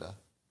COVID data?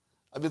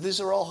 I mean, these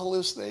are all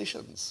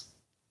hallucinations.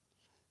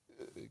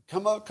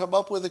 Come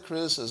up with a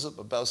criticism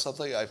about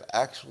something I've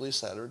actually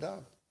said or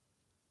done.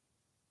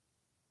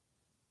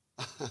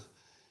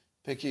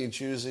 Picking and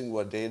choosing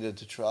what data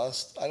to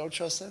trust. I don't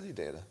trust any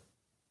data.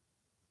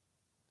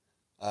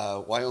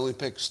 Why only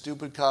pick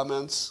stupid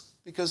comments?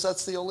 Because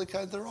that's the only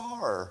kind there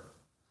are.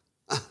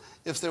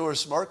 If there were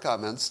smart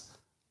comments,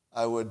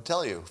 I would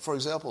tell you. For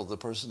example, the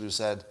person who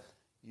said,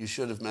 you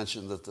should have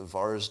mentioned that the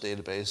VARS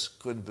database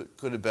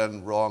could have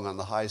been wrong on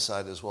the high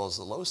side as well as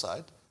the low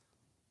side.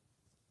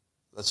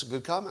 That's a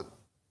good comment.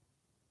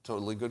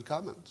 Totally good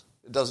comment.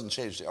 It doesn't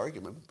change the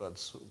argument, but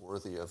it's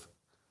worthy of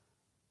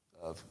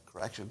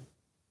correction.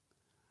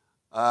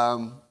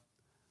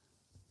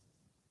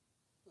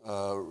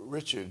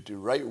 Richard, do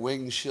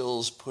right-wing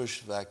shills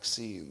push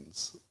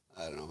vaccines?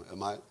 I don't know.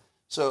 Am I?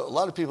 So a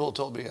lot of people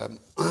told me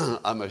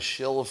I'm a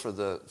shill for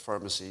the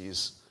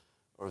pharmacies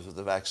or for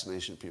the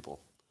vaccination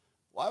people.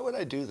 Why would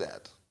I do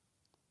that?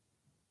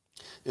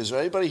 Is there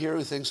anybody here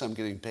who thinks I'm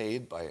getting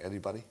paid by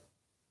anybody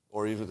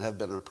or even have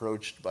been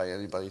approached by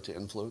anybody to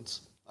influence?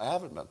 I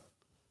haven't been.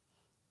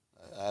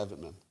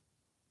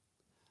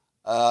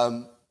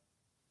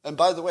 And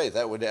by the way,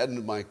 that would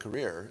end my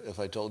career if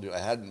I told you I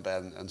hadn't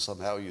been and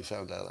somehow you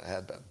found out I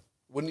had been.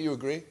 Wouldn't you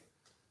agree?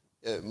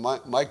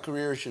 My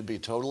career should be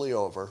totally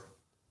over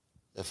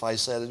if I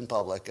said in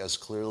public, as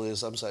clearly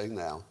as I'm saying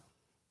now,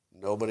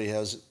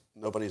 nobody's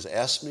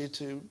asked me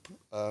to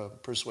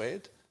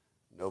persuade.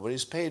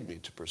 Nobody's paid me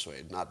to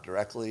persuade. Not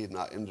directly,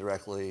 not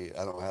indirectly.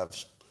 I don't have,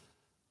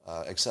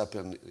 except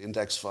in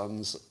index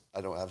funds,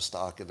 I don't have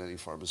stock in any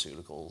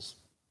pharmaceuticals.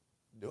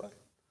 Do I?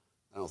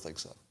 I don't think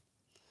so.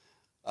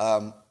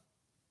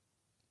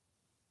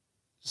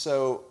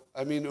 So,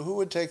 I mean, who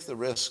would take the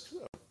risk?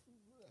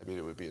 I mean,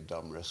 it would be a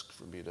dumb risk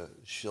for me to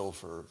shill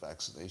for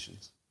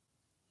vaccinations.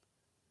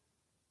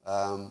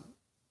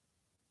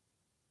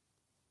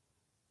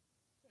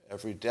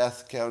 Every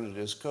death counted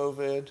as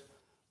COVID.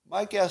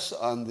 My guess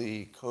on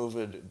the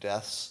COVID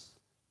deaths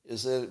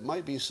is that it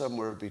might be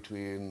somewhere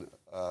between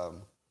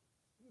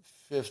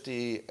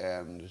 50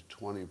 and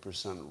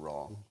 20%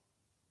 wrong.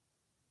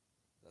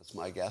 That's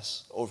my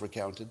guess,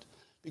 overcounted,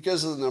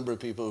 because of the number of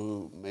people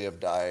who may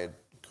have died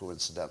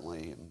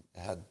coincidentally and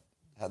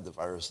had the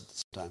virus at the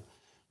same time.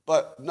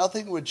 But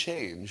nothing would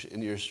change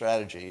in your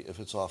strategy if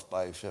it's off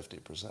by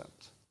 50%.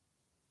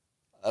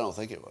 I don't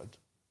think it would.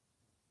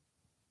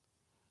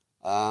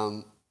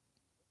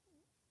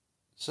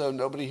 So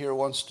nobody here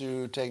wants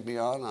to take me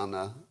on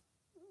a...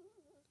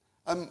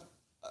 I'm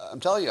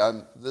telling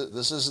you,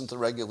 this isn't the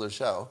regular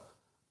show.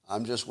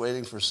 I'm just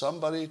waiting for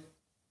somebody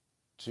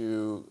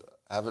to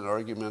have an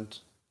argument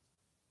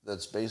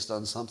that's based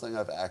on something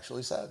I've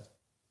actually said.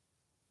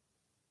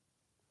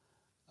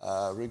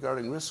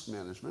 Regarding risk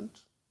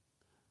management,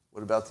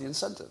 what about the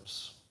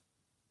incentives?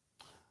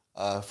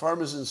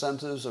 Pharma's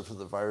incentives are for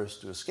the virus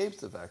to escape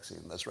the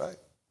vaccine. That's right.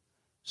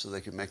 So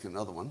they can make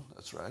another one.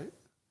 That's right.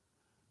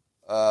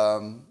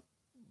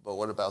 But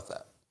what about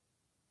that?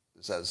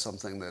 Is that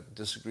something that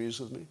disagrees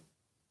with me?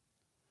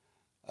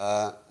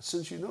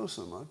 Since you know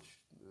so much,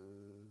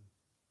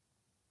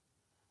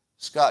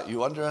 Scott,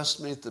 you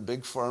underestimate the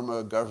big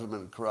pharma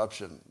government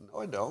corruption. No,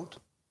 I don't.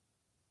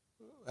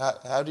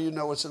 How do you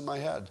know what's in my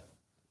head?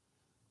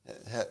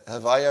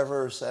 Have I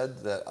ever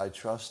said that I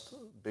trust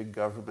big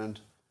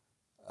government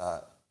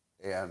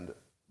and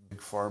big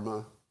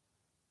pharma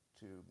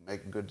to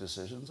make good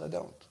decisions? I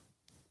don't.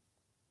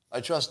 I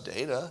trust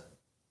data,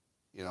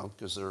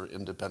 because they're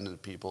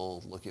independent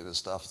people looking at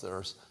stuff.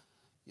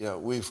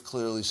 We've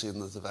clearly seen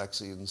that the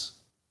vaccines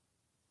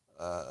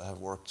have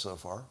worked so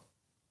far.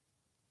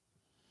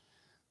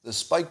 The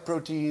spike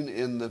protein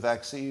in the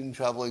vaccine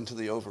traveling to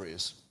the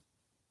ovaries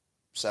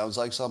sounds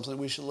like something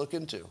we should look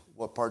into.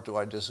 What part do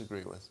I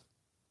disagree with?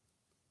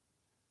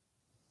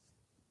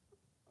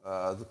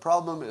 The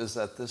problem is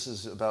that this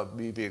is about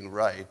me being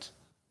right,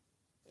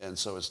 and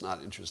so it's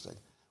not interesting.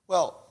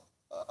 Well,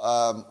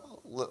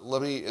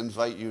 let me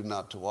invite you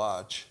not to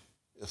watch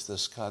if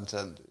this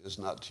content is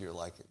not to your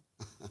liking.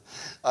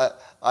 I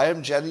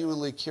am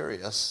genuinely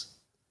curious,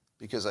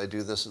 because I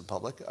do this in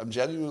public, I'm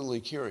genuinely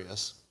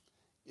curious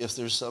if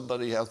there's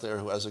somebody out there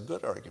who has a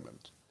good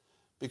argument.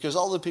 Because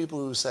all the people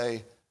who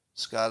say,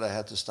 Scott, I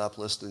had to stop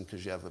listening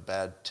because you have a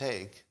bad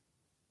take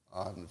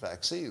on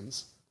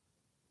vaccines,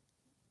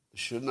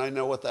 shouldn't I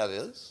know what that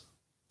is?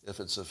 If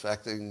it's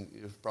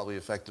probably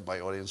affected my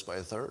audience by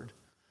a third.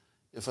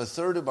 If a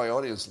third of my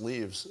audience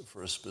leaves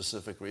for a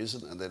specific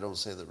reason and they don't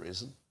say the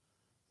reason,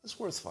 it's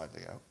worth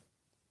finding out.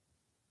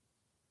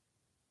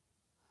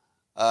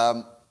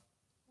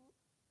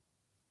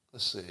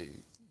 Let's see.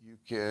 You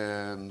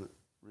can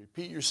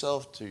repeat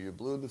yourself till you're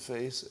blue in the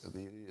face and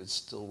the idiot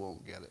still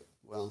won't get it.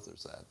 Well,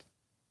 there's that.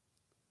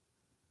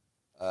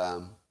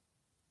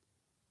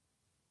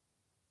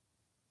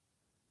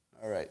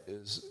 All right.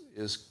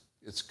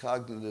 It's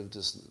cognitive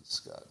dissonance,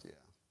 Scott? Yeah.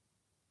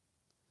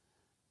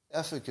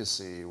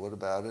 Efficacy, what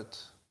about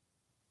it?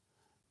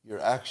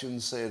 Your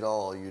actions say it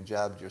all. You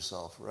jabbed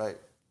yourself. Right.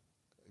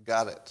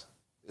 Got it.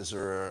 Is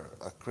there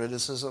a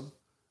criticism?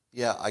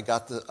 Yeah, I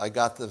got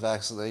the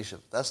vaccination.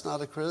 That's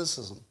not a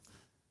criticism.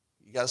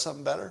 You got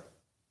something better?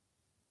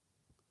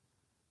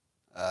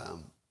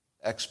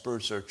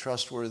 Experts are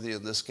trustworthy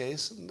in this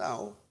case?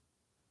 No.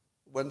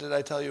 When did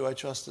I tell you I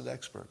trusted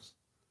experts?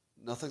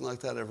 Nothing like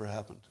that ever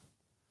happened.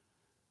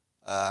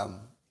 A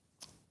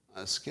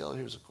scale,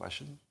 here's a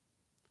question.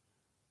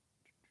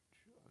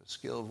 A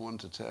scale of 1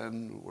 to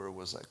 10, where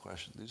was that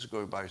question? These are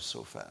going by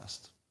so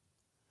fast.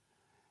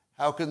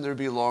 How can there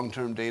be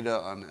long-term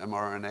data on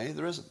mRNA?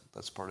 There isn't.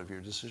 That's part of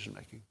your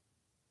decision-making.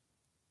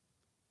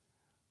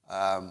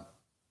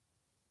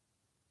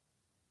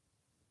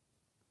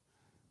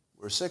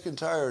 We're sick and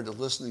tired of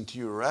listening to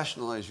you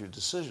rationalize your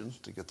decision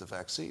to get the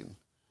vaccine.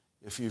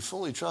 If you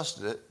fully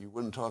trusted it, you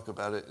wouldn't talk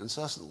about it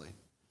incessantly.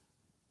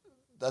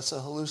 That's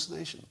a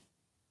hallucination.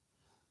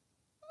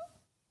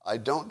 I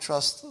don't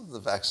trust the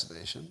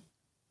vaccination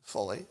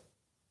fully,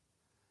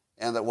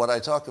 and that what I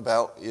talk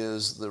about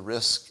is the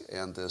risk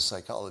and the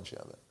psychology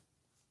of it.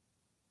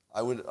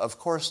 I would, of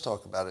course,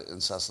 talk about it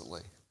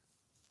incessantly,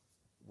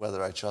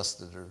 whether I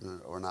trust it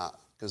or not,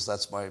 because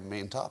that's my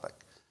main topic,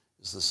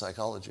 is the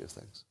psychology of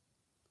things.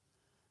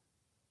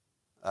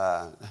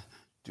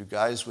 Do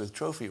guys with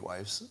trophy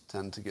wives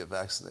tend to get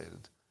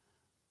vaccinated?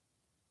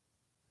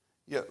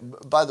 Yeah.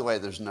 By the way,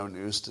 there's no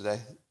news today.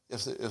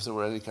 If there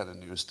were any kind of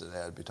news today,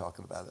 I'd be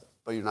talking about it.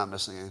 But you're not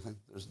missing anything.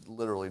 There's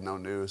literally no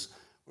news.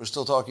 We're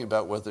still talking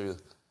about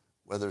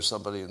whether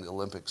somebody in the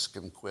Olympics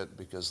can quit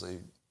because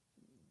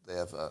they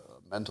have a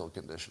mental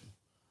condition.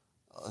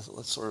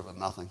 That's sort of a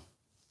nothing.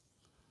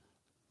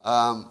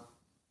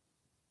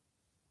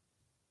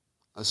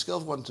 A scale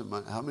of 1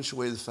 to how much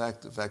weigh the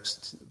fact that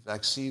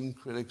vaccine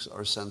critics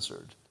are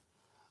censored?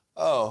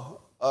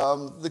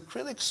 The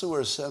critics who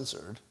are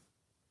censored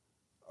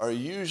are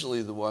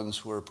usually the ones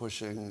who are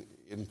pushing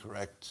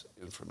incorrect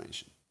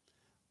information.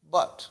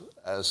 But,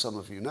 as some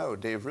of you know,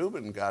 Dave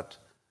Rubin got,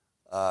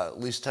 at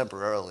least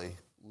temporarily,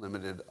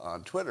 limited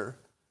on Twitter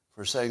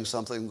for saying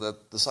something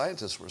that the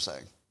scientists were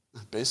saying.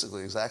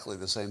 Basically exactly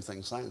the same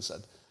thing science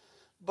said.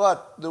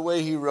 But the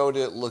way he wrote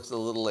it looked a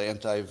little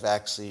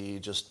anti-vaxxy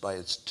just by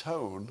its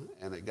tone,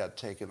 and it got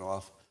taken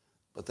off.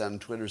 But then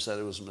Twitter said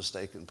it was a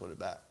mistake and put it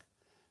back.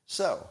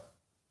 So,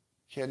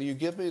 can you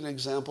give me an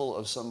example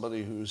of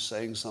somebody who's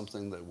saying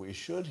something that we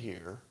should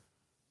hear,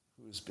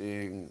 who's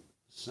being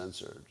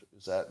censored?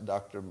 Is that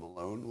Dr.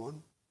 Malone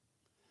one?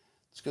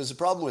 It's because the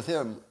problem with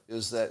him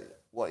is that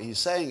what he's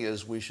saying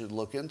is we should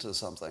look into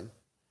something,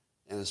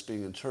 and it's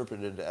being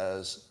interpreted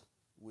as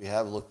we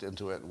have looked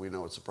into it and we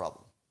know it's a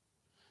problem.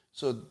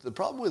 So the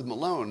problem with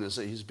Malone is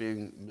that he's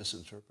being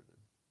misinterpreted.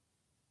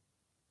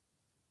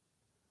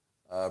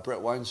 Brett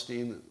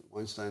Weinstein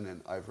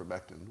and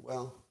ivermectin.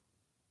 Well,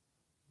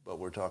 but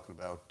we're talking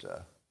about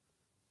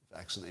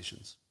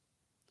vaccinations.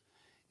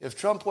 If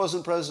Trump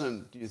wasn't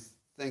president, do you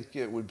think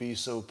it would be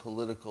so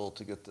political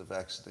to get the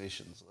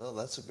vaccinations? Well,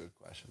 that's a good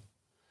question.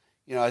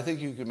 I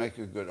think you could make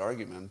a good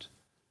argument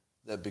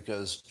that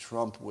because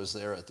Trump was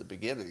there at the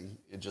beginning,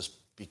 it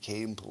just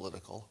became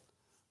political.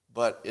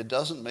 But it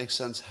doesn't make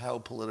sense how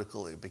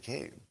political it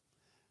became,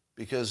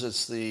 because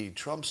it's the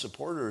Trump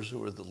supporters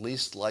who are the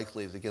least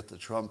likely to get the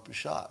Trump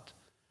shot.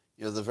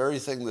 The very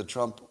thing that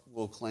Trump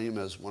will claim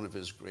as one of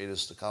his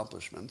greatest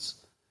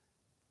accomplishments,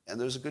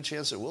 and there's a good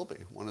chance it will be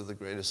one of the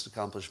greatest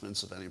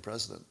accomplishments of any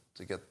president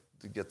to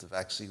get the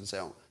vaccines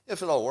out,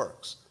 if it all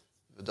works.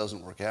 If it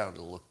doesn't work out,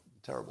 it'll look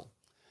terrible.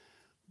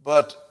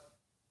 But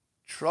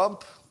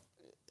Trump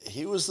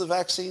he was the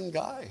vaccine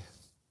guy.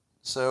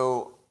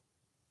 So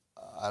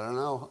I don't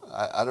know.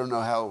 I don't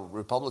know how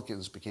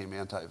Republicans became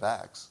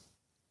anti-vax.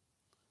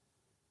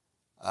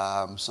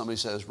 Somebody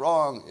says,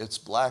 wrong, it's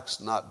blacks,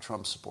 not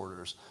Trump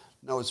supporters.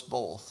 No, it's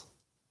both.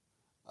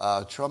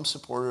 Trump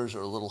supporters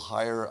are a little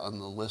higher on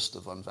the list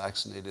of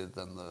unvaccinated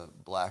than the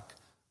black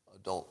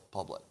adult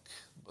public,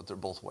 but they're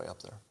both way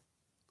up there.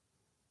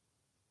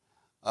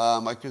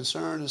 My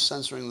concern is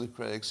censoring the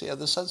critics. Yeah,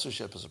 the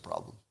censorship is a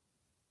problem.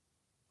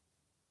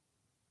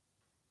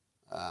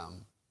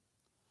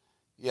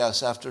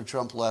 Yes, after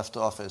Trump left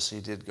office, he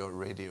did go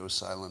radio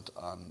silent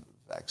on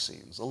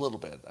vaccines, a little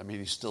bit. I mean,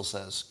 he still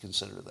says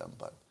consider them,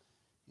 but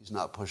he's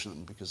not pushing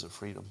them because of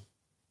freedom.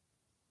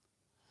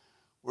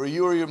 Were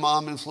you or your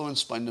mom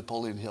influenced by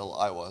Napoleon Hill?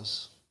 I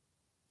was,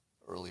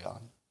 early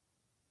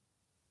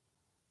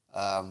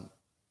on.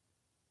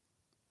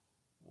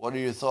 What are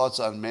your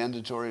thoughts on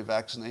mandatory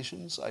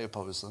vaccinations? I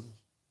oppose them.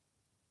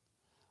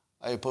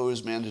 I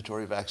oppose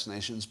mandatory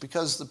vaccinations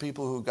because the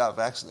people who got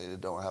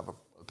vaccinated don't have a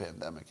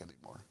pandemic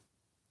anymore.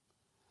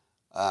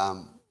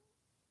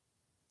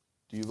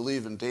 Do you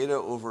believe in data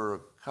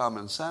over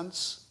common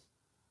sense?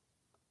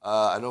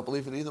 I don't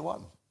believe in either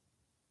one.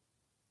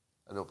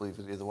 I don't believe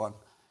in either one.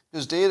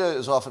 Because data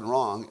is often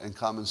wrong and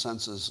common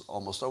sense is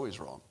almost always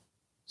wrong.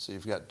 So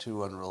you've got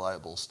two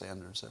unreliable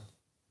standards there.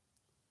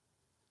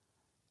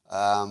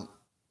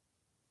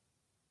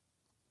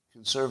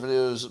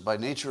 Conservatives by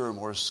nature are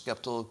more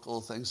skeptical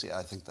of things. Yeah,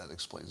 I think that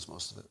explains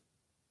most of it.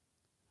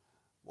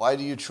 Why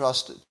do you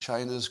trust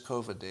China's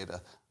COVID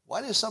data?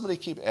 Why does somebody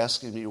keep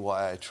asking me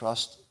why I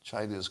trust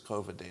China's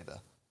COVID data?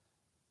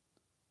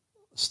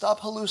 Stop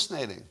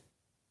hallucinating.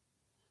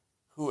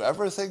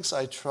 Whoever thinks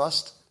I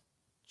trust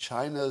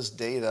China's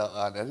data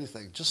on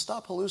anything, just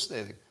stop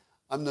hallucinating.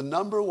 I'm the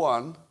number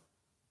one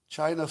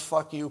China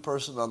fuck you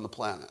person on the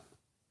planet.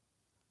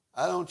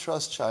 I don't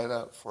trust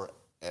China for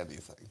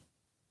anything.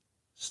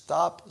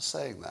 Stop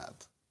saying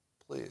that,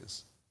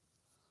 please.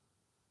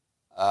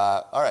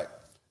 All right.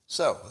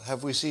 So,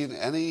 have we seen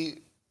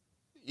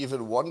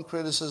even one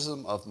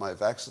criticism of my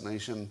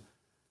vaccination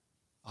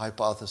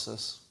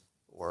hypothesis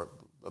or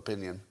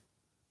opinion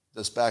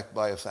that's backed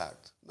by a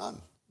fact?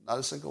 None. Not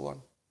a single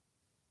one.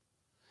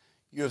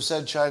 You have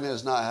said China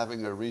is not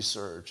having a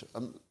resurge.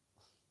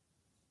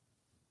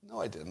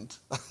 No, I didn't.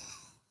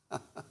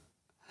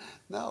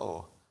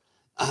 No.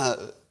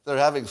 They're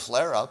having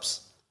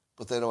flare-ups,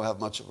 but they don't have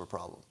much of a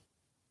problem.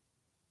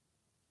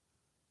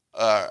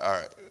 All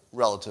right,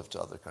 relative to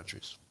other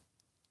countries.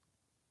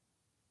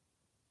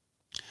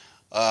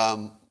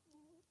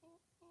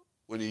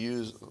 When you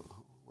use,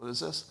 what is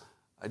this?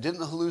 I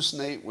didn't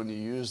hallucinate when you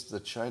used the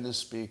China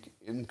speak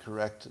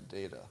incorrect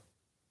data.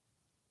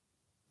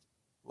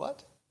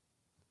 What?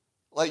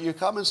 Like, your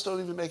comments don't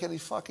even make any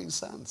fucking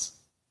sense.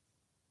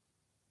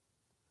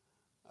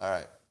 All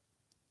right.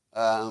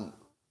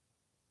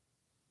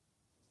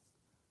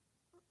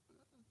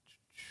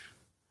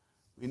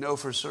 We know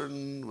for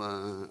certain,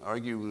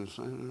 arguing with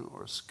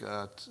or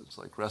Scott, it's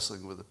like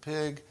wrestling with a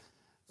pig.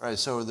 All right,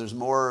 so there's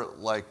more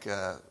like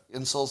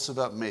insults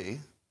about me,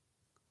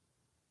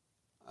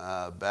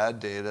 bad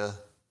data,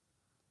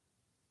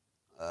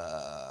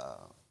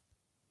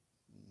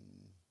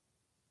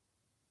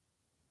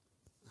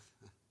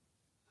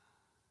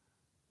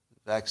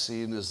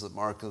 vaccine is the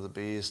mark of the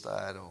beast.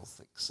 I don't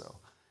think so.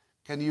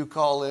 Can you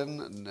call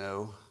in?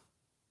 No.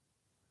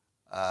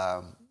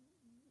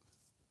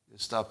 You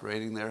stopped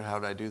rating there. How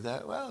did I do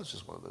that? Well, it's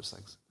just one of those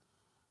things.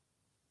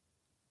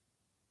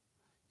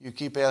 You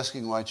keep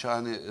asking why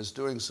China is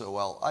doing so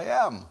well. I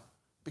am,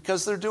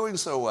 because they're doing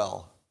so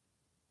well.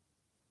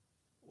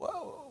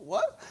 Well,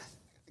 what?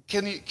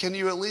 Can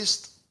you at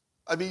least,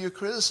 I mean, your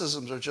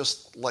criticisms are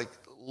just like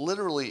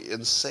literally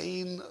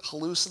insane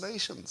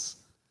hallucinations.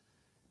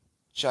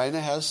 China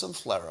has some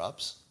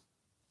flare-ups,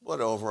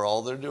 but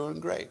overall they're doing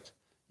great.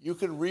 You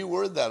can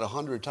reword that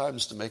 100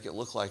 times to make it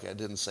look like I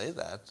didn't say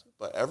that,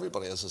 but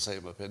everybody has the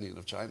same opinion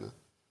of China.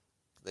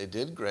 They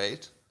did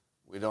great.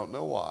 We don't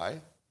know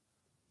why.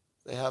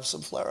 They have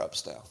some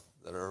flare-ups now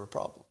that are a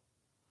problem.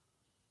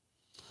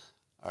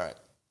 All right.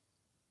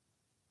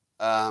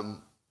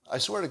 I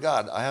swear to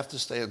God, I have to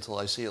stay until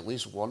I see at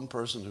least one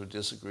person who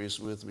disagrees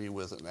with me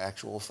with an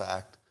actual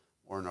fact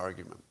or an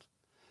argument.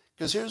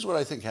 Because here's what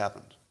I think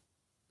happened.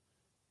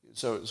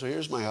 So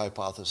here's my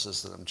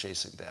hypothesis that I'm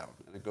chasing down,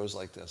 and it goes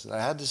like this. And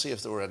I had to see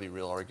if there were any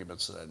real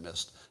arguments that I'd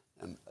missed,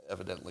 and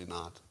evidently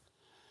not.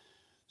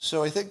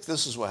 So I think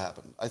this is what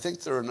happened. I think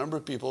there are a number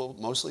of people,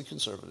 mostly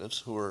conservatives,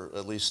 who are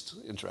at least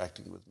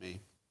interacting with me,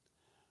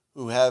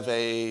 who have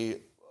a,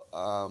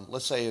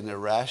 let's say, an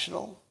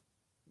irrational,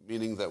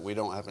 meaning that we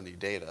don't have any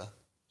data.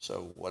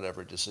 So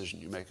whatever decision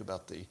you make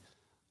about the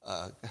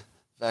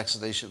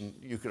vaccination,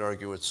 you could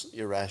argue it's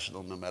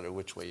irrational no matter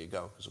which way you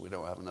go, because we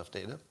don't have enough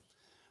data.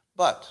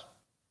 But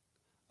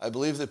I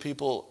believe that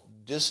people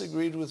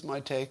disagreed with my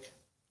take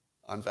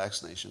on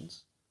vaccinations,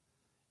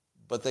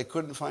 but they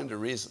couldn't find a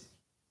reason.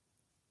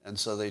 And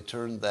so they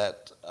turned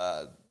that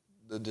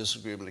the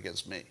disagreement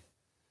against me.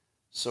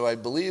 So I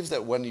believe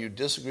that when you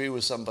disagree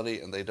with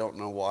somebody and they don't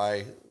know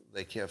why,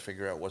 they can't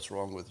figure out what's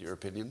wrong with your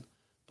opinion,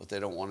 but they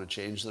don't want to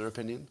change their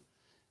opinion,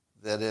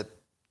 that it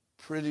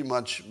pretty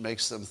much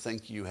makes them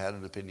think you had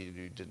an opinion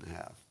you didn't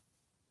have.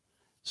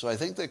 So I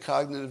think that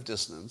cognitive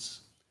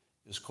dissonance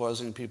is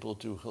causing people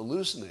to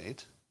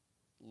hallucinate,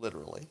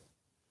 literally,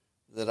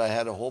 that I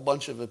had a whole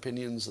bunch of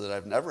opinions that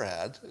I've never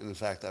had. And in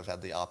fact, I've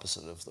had the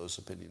opposite of those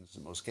opinions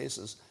in most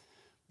cases.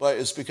 But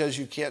it's because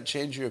you can't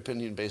change your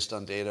opinion based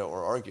on data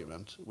or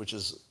argument, which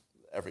is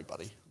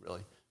everybody,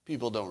 really.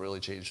 People don't really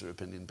change their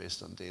opinion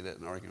based on data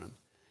and argument.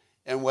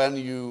 And when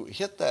you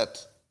hit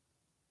that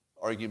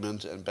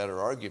argument and better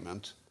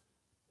argument,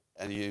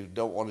 and you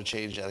don't want to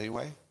change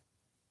anyway,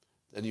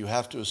 then you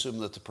have to assume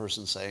that the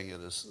person saying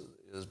it is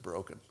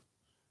broken.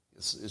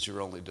 It's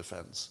your only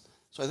defense.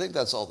 So I think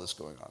that's all that's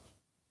going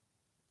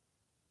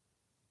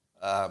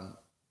on.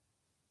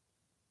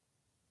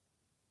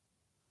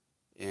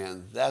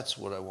 And that's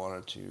what I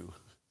wanted to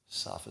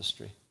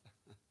sophistry.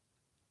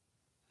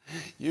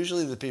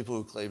 Usually the people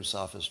who claim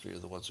sophistry are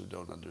the ones who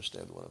don't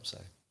understand what I'm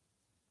saying.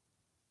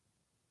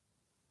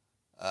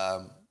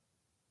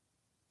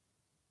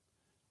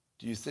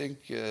 Do you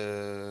think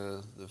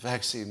the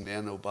vaccine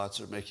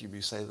nanobots are making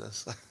me say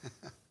this?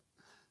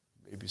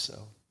 Maybe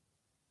so.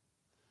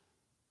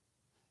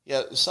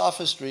 Yeah,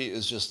 sophistry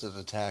is just an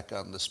attack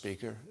on the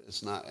speaker.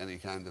 It's not any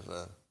kind of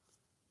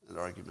an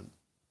argument.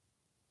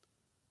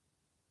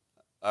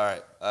 All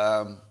right.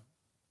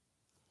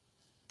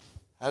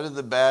 How did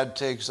the bad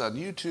takes on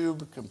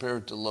YouTube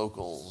compare to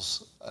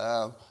locals?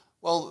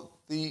 Well,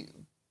 the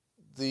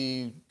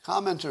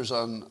commenters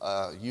on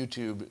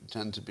YouTube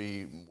tend to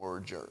be more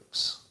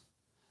jerks.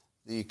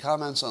 The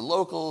comments on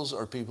locals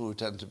are people who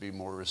tend to be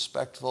more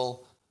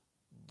respectful,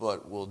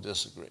 but will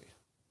disagree.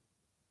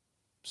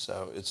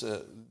 So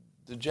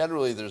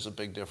generally there's a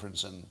big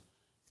difference in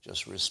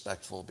just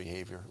respectful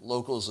behavior.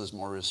 Locals is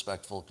more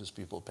respectful because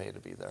people pay to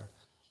be there.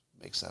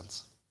 Makes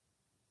sense.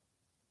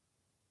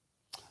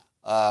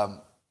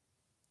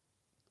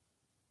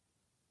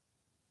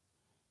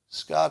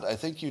 Scott, I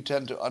think you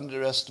tend to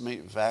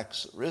underestimate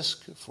vax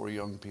risk for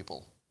young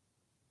people.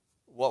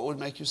 What would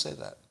make you say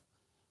that?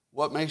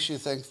 What makes you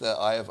think that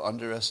I have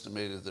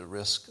underestimated the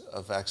risk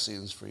of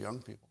vaccines for young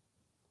people?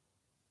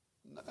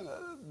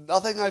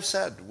 Nothing I've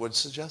said would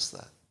suggest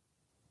that.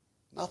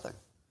 Nothing.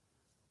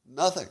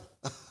 Nothing.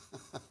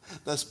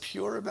 That's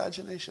pure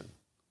imagination.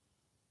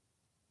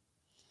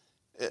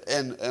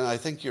 And I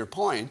think your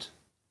point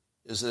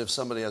is that if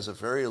somebody has a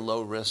very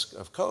low risk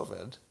of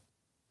COVID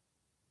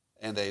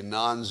and a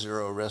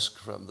non-zero risk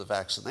from the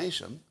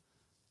vaccination,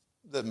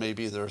 that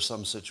maybe there are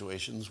some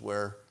situations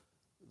where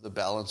the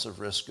balance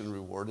of risk and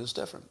reward is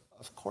different.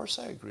 Of course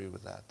I agree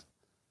with that.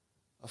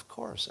 Of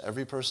course.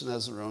 Every person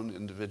has their own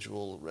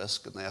individual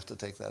risk and they have to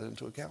take that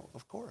into account.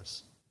 Of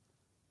course.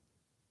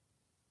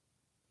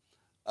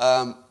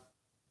 Could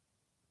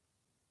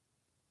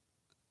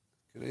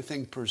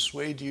anything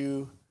persuade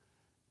you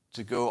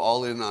to go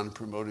all in on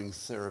promoting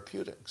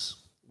therapeutics?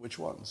 Which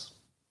ones?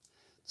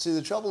 See,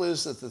 the trouble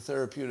is that the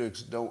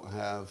therapeutics don't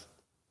have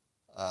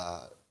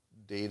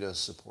data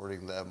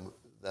supporting them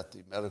that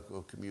the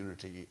medical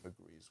community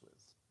agrees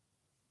with.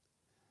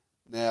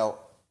 Now,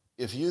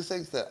 if you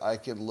think that I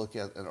can look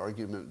at an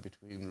argument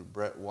between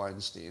Brett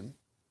Weinstein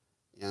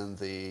and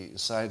the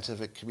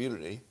scientific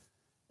community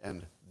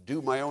and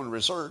do my own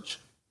research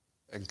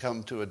and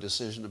come to a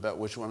decision about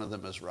which one of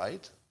them is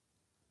right,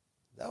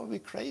 that would be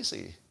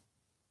crazy.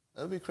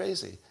 That would be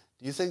crazy.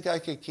 Do you think I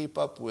could keep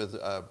up with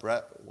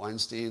Brett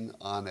Weinstein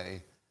on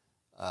an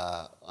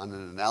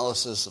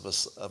analysis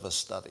of a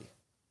study?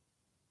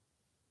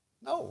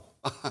 No,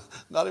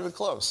 not even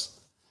close.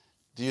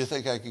 Do you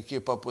think I could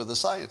keep up with a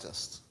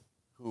scientist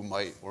who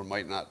might or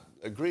might not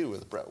agree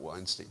with Brett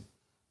Weinstein?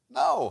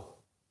 No,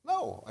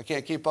 I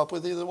can't keep up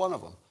with either one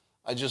of them.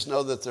 I just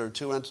know that there are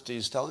two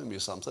entities telling me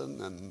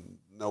something and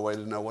no way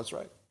to know what's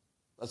right.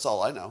 That's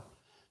all I know.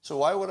 So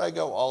why would I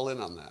go all in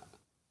on that?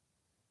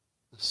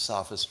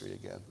 Sophistry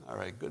again. All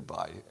right,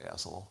 goodbye,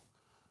 asshole.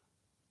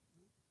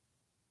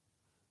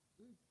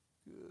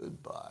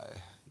 Goodbye.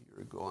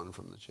 You're gone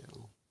from the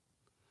channel.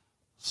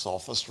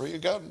 Sophistry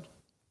again.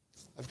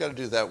 I've got to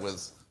do that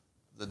with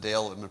the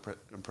Dale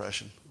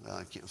impression.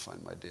 I can't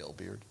find my Dale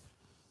beard.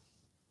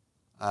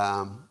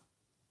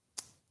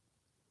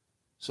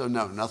 So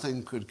no,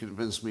 nothing could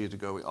convince me to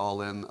go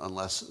all in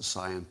unless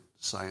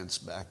science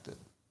backed it.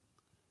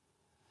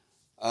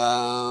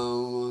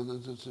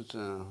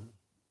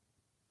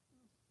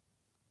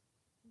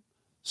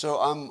 So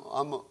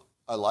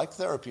I like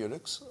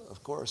therapeutics,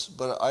 of course,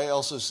 but I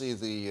also see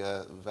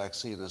the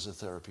vaccine as a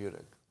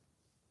therapeutic.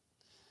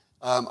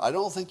 I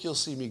don't think you'll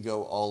see me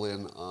go all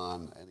in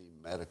on any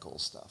medical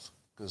stuff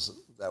because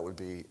that would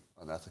be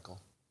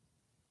unethical.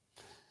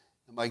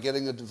 Am I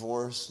getting a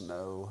divorce?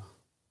 No.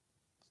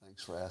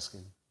 Thanks for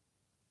asking.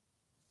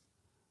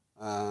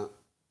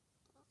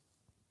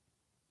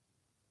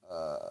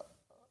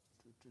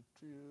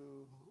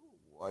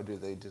 Why do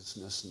they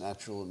dismiss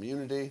natural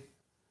immunity?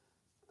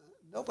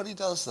 Nobody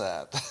does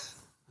that.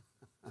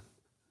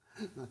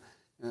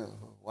 You know,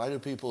 why do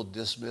people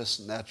dismiss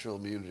natural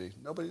immunity?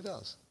 Nobody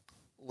does.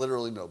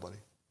 Literally nobody.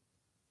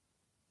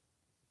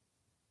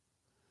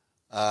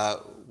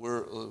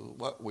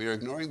 We are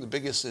ignoring the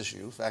biggest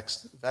issue.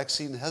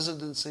 Vaccine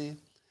hesitancy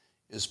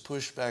is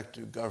pushback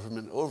to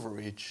government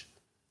overreach,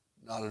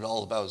 not at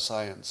all about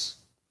science.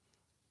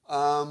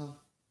 I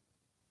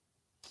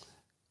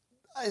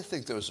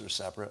think those are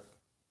separate.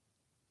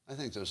 I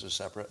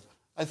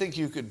think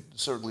you could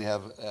certainly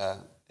have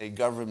a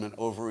government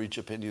overreach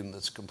opinion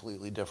that's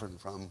completely different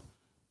from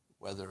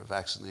whether a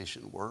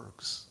vaccination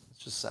works.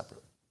 It's just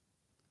separate.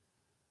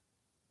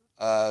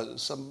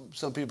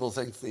 Some people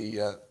think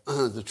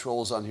the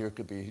trolls on here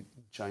could be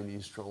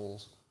Chinese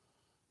trolls.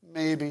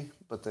 Maybe,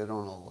 but they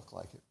don't all look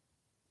like it.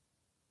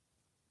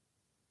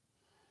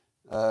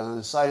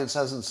 Science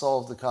hasn't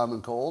solved the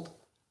common cold.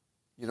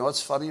 You know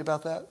what's funny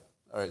about that?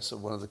 All right, so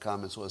one of the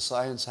comments was,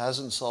 science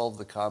hasn't solved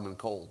the common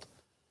cold.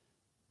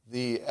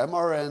 The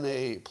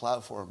mRNA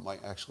platform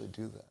might actually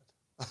do that.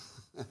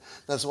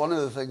 That's one of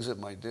the things it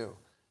might do.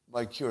 It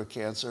might cure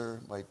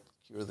cancer, might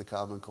cure the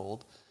common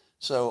cold.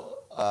 So,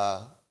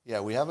 yeah,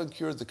 we haven't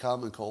cured the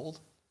common cold,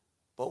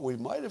 but we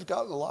might have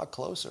gotten a lot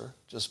closer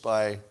just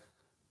by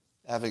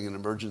having an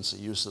emergency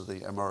use of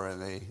the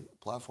mRNA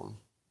platform.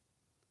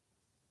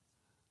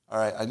 All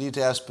right, I need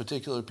to ask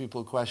particular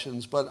people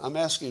questions, but I'm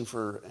asking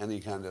for any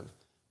kind of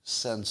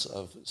sense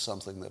of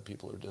something that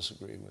people are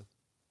disagreeing with.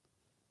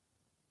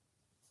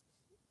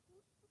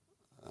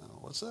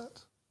 What's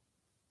that?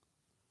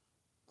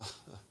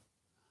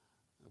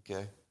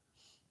 Okay.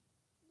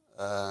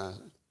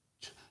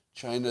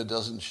 China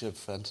doesn't ship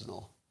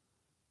fentanyl.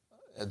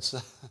 It's,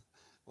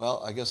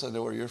 well, I guess I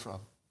know where you're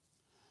from.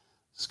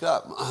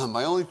 Scott,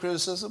 my only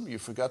criticism, you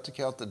forgot to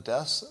count the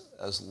deaths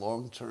as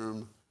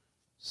long-term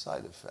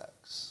side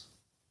effects.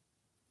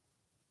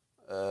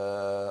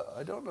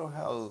 I don't know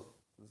how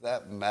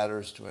that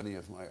matters to any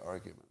of my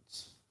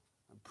arguments.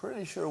 I'm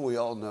pretty sure we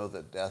all know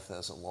that death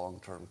has a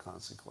long-term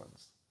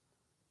consequence.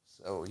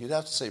 So you'd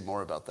have to say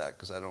more about that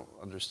because I don't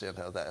understand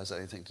how that has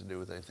anything to do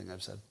with anything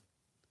I've said.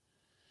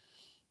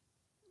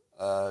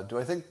 Do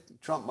I think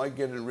Trump might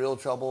get in real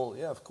trouble?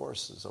 Yeah, of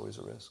course. There's always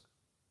a risk.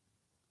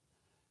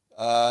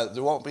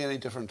 There won't be any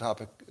different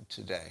topic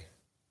today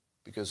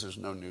because there's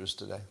no news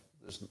today.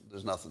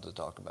 There's nothing to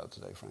talk about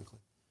today, frankly.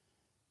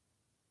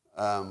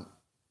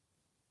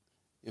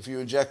 If you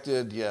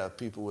injected,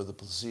 people with a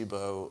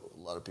placebo, a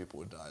lot of people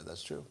would die.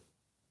 That's true.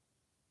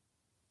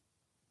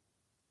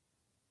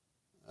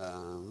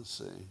 Let's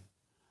see.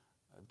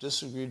 I've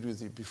disagreed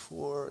with you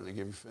before, and I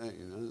gave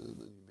you,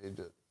 then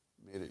you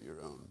made it your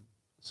own.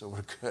 So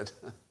we're good.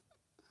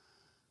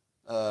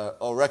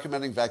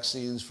 Recommending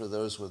vaccines for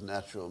those with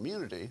natural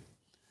immunity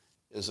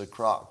is a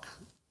crock.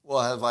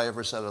 Well, have I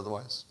ever said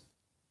otherwise?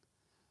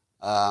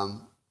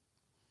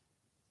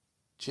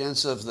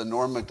 Chance of the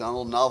Norm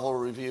Macdonald novel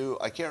review.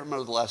 I can't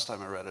remember the last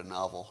time I read a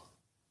novel,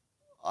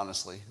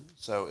 honestly.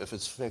 So if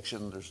it's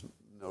fiction, there's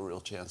no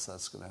real chance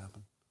that's going to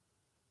happen.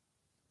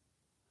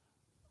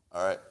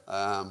 All right.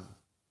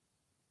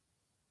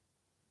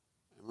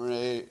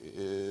 mRNA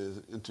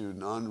is into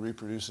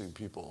non-reproducing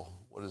people.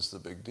 What is the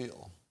big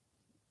deal?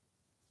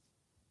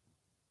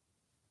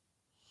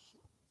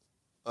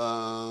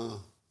 Why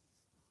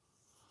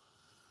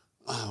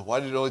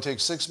did it only take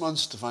 6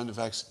 months to find a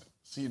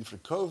vaccine for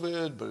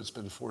COVID, but it's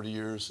been 40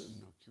 years and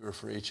no cure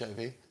for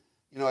HIV?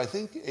 I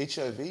think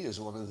HIV is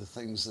one of the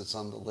things that's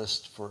on the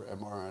list for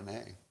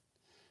mRNA.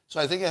 So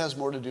I think it has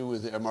more to do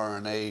with the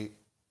mRNA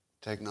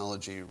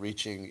technology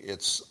reaching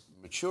its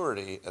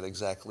maturity at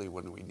exactly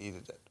when we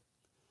needed it.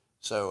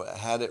 So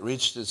had it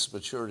reached its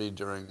maturity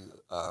during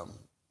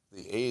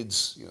the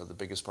AIDS, the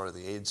biggest part of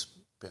the AIDS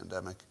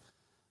pandemic,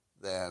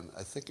 then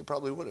I think it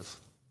probably would have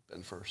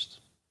been first.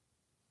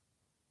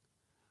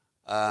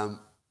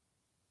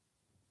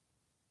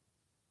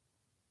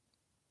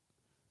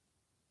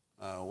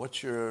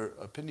 What's your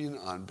opinion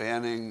on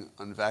banning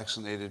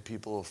unvaccinated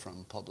people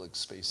from public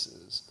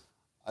spaces?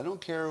 I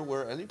don't care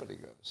where anybody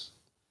goes.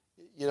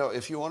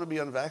 If you want to be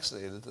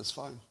unvaccinated, that's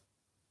fine.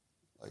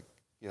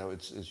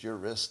 It's your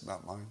risk,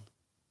 not mine.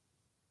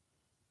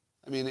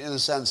 I mean, in a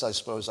sense, I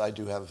suppose I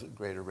do have a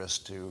greater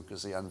risk too,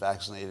 because the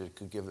unvaccinated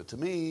could give it to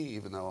me,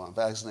 even though I'm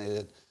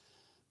vaccinated.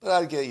 But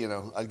I'd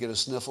get a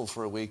sniffle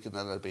for a week, and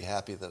then I'd be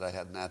happy that I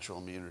had natural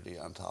immunity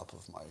on top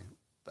of my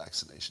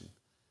vaccination.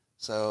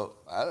 So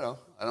I don't know.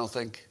 I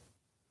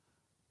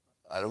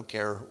don't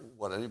care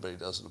what anybody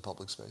does in a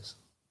public space.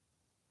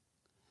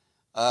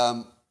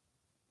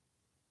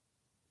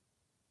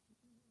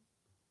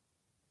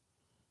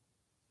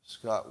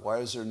 Scott, why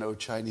is there no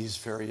Chinese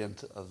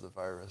variant of the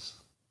virus?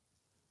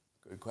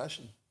 Good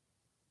question.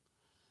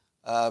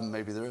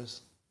 Maybe there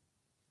is.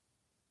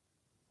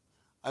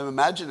 I'm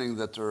imagining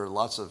that there are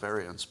lots of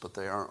variants, but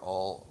they aren't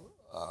all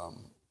a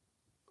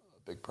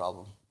big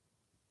problem.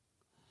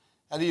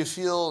 How do you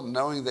feel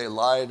knowing they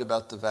lied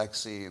about the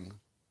vaccine?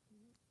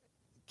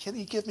 Can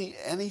you give me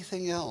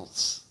anything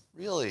else?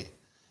 Really?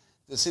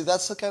 See,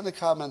 that's the kind of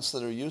comments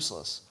that are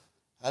useless.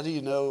 How do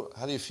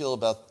you feel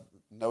about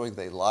knowing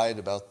they lied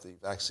about the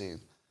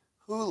vaccine?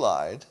 Who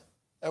lied?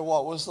 And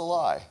what was the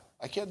lie?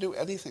 I can't do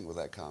anything with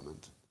that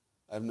comment.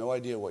 I have no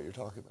idea what you're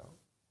talking about.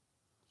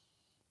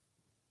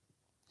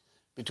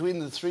 Between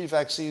the 3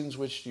 vaccines,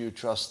 which do you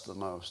trust the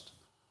most?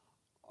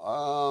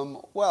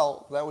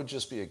 Well, that would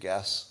just be a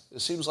guess.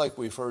 It seems like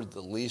we've heard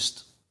the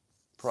least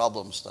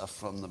problem stuff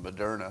from the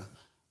Moderna,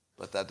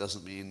 but that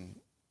doesn't mean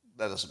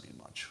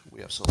much.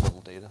 We have so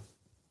little data.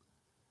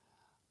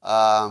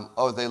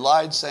 They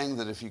lied saying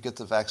that if you get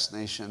the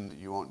vaccination,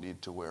 you won't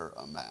need to wear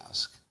a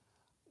mask.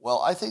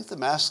 Well, I think the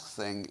mask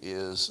thing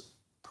is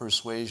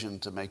persuasion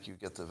to make you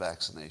get the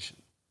vaccination.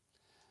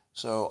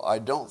 So I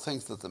don't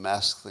think that the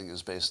mask thing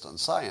is based on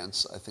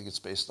science. I think it's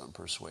based on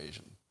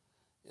persuasion.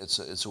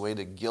 It's a way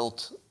to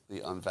guilt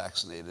the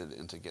unvaccinated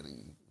into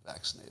getting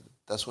vaccinated.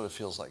 That's what it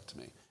feels like to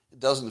me. It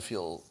doesn't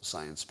feel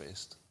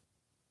science-based.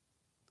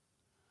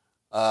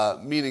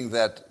 Meaning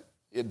that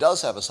it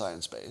does have a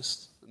science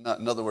base.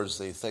 In other words,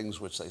 the things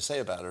which they say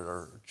about it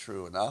are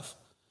true enough,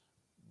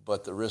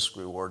 but the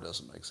risk-reward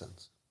doesn't make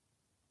sense.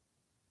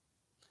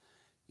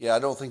 Yeah, I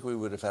don't think we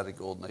would have had a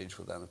golden age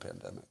without a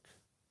pandemic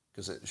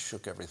because it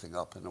shook everything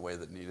up in a way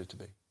that needed to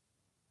be.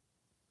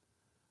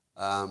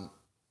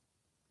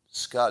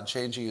 Scott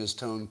changing his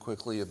tone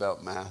quickly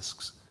about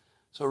masks.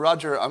 So,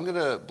 Roger, I'm going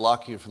to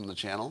block you from the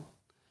channel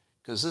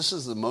because this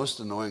is the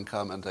most annoying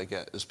comment I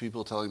get is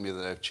people telling me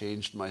that I've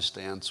changed my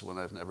stance when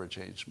I've never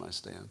changed my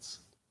stance.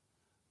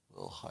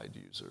 Little hide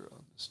user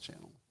on this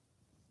channel.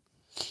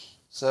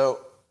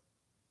 So,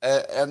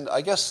 and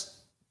I guess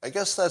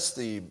that's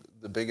the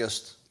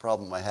biggest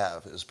problem I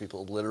have is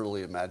people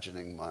literally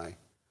imagining my...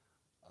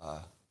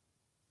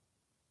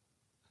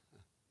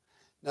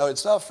 No,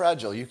 it's not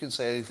fragile. You can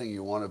say anything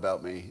you want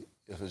about me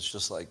if it's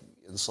just like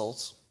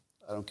insults.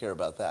 I don't care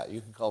about that. You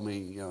can call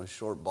me,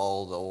 short,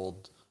 bald,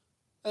 old,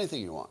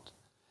 anything you want.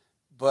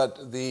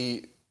 But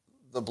the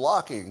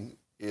blocking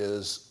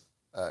is,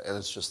 and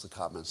it's just the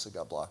comments that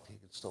got blocked. You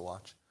can still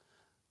watch.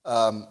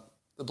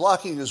 The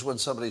blocking is when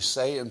somebody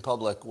say in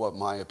public what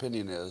my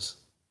opinion is,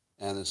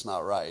 and it's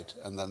not right,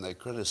 and then they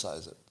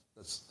criticize it.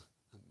 That's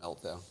a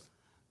meltdown.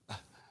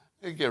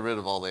 You get rid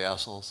of all the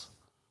assholes.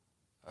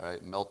 All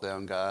right,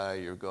 meltdown guy,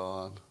 you're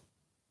gone.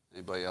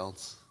 Anybody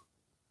else?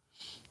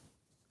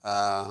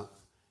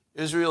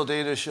 Israel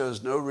data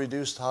shows no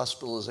reduced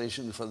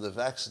hospitalization for the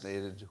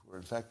vaccinated who are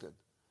infected.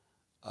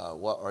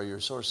 What are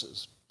your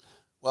sources?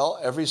 Well,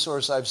 every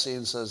source I've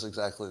seen says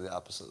exactly the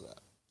opposite of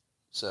that.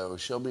 So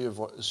show me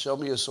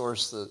a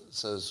source that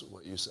says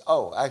what you say.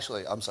 Oh,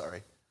 actually, I'm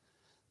sorry.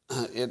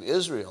 In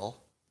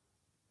Israel,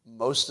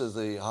 most of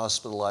the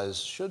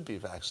hospitalized should be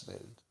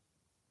vaccinated.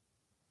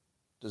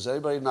 Does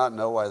anybody not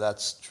know why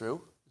that's true?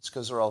 It's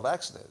because they're all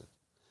vaccinated.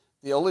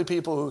 The only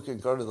people who can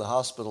go to the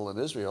hospital in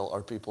Israel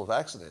are people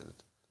vaccinated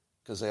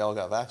because they all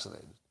got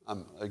vaccinated.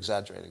 I'm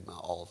exaggerating,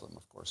 not all of them,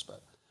 of course.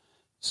 But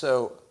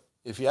so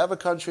if you have a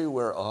country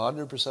where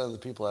 100% of the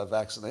people have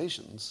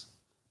vaccinations,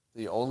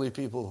 the only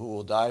people who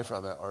will die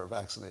from it are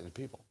vaccinated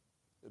people.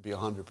 It'd be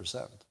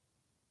 100%,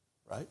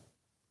 right?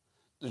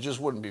 There just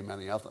wouldn't be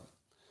many of them.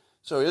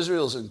 So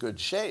Israel's in good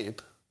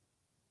shape,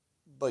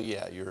 but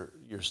yeah, your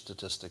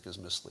statistic is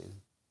misleading.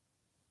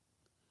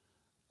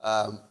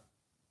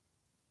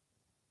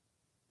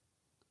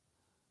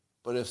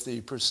 But if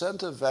the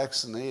percent of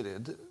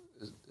vaccinated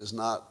is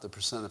not the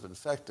percent of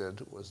infected,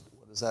 what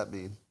does that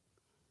mean?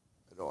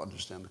 I don't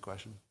understand the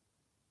question.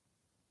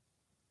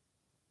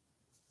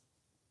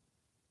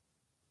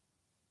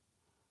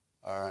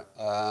 All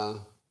right.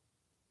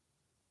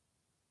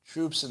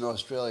 Troops in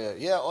Australia.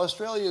 Yeah,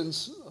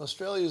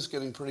 Australia's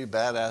getting pretty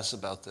badass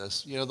about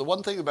this. The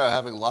one thing about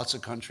having lots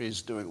of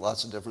countries doing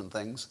lots of different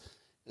things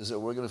is that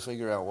we're going to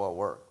figure out what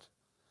worked.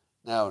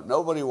 Now,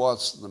 nobody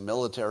wants the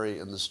military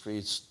in the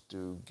streets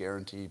to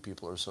guarantee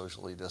people are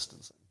socially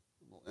distancing.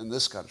 In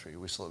this country,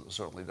 we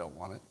certainly don't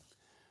want it.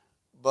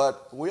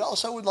 But we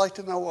also would like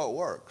to know what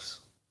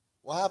works.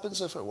 What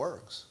happens if it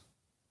works?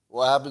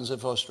 What happens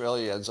if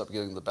Australia ends up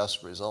getting the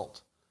best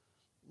result?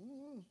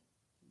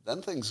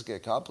 Then things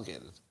get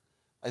complicated.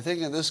 I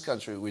think in this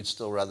country, we'd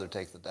still rather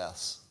take the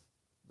deaths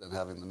than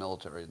having the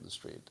military in the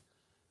street.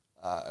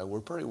 And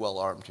we're pretty well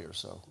armed here,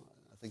 so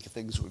I think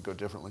things would go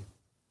differently.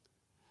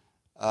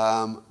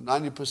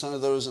 90%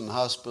 of those in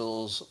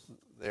hospitals,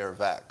 they are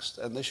vaxxed,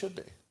 and they should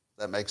be.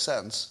 That makes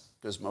sense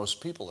because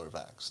most people are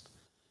vaxxed.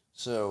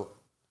 So,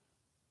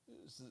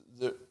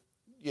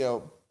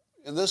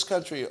 in this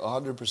country,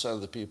 100%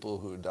 of the people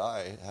who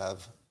die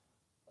have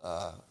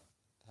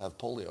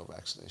polio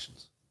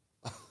vaccinations.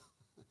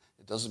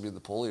 It doesn't mean the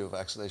polio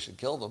vaccination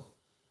killed them.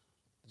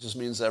 It just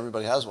means that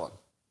everybody has one.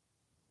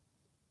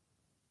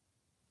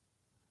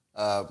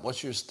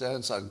 What's your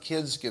stance on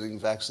kids getting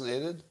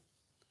vaccinated?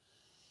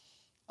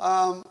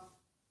 That,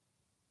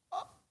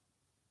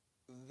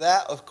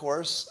 of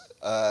course,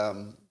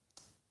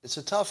 it's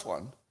a tough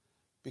one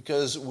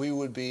because we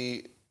would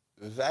be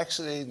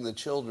vaccinating the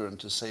children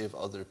to save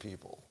other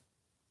people.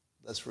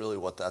 That's really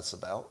what that's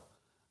about.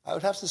 I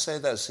would have to say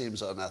that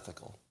seems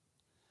unethical.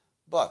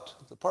 But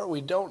the part we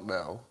don't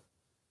know,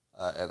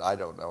 and I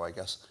don't know, I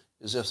guess,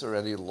 is if there are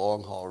any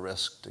long-haul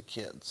risk to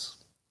kids.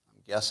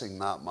 I'm guessing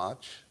not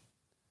much.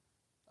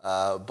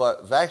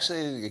 But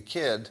vaccinating a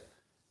kid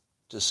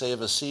to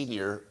save a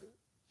senior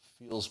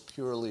feels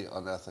purely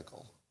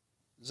unethical.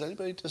 Does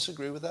anybody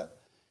disagree with that?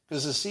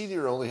 Because a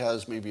senior only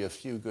has maybe a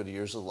few good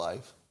years of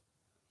life.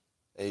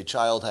 A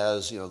child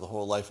has, the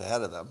whole life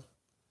ahead of them.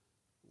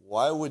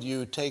 Why would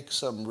you put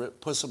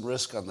some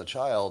risk on the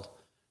child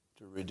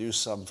to reduce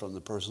some from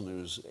the person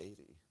who's 80?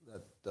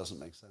 That doesn't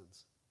make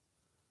sense.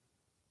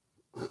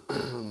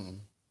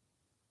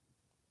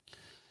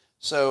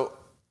 So,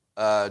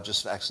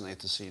 just vaccinate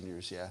the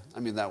seniors, yeah. I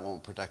mean, that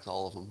won't protect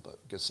all of them,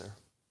 but gets there.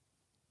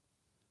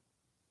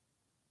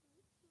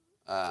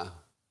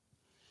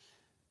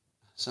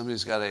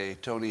 Somebody's got a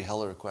Tony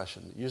Heller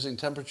question. Using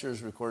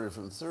temperatures recorded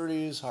from the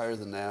 30s, higher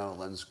than now,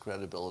 lends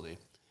credibility.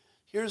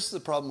 Here's the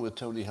problem with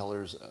Tony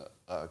Heller's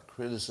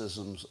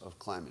criticisms of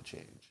climate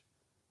change.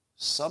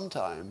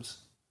 Sometimes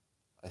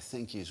I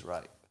think he's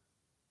right,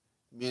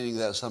 meaning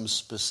that some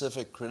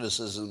specific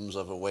criticisms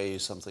of a way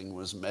something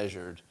was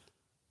measured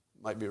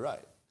might be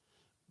right.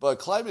 But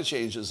climate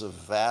change is a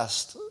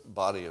vast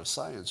body of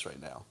science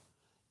right now.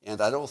 And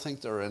I don't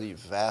think there are any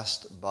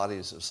vast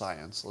bodies of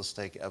science, let's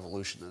take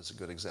evolution as a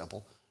good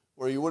example,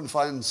 where you wouldn't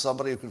find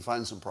somebody who can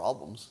find some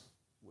problems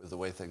with the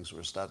way things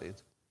were studied.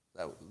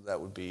 That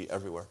would be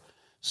everywhere.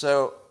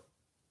 So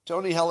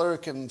Tony Heller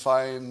can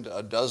find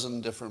a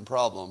dozen different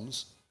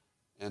problems,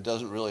 and it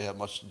doesn't really have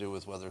much to do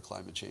with whether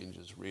climate change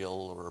is real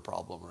or a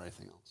problem or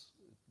anything else.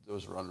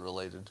 Those are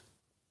unrelated.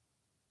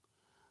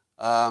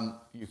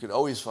 You could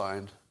always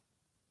find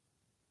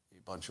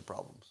a bunch of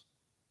problems.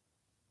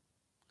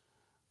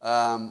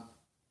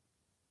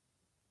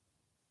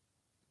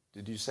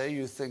 Did you say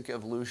you think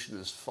evolution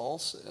is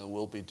false and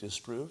will be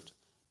disproved?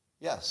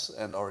 Yes,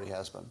 and already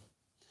has been.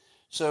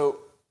 So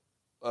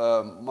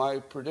my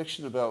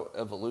prediction about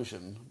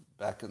evolution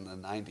back in the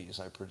 90s,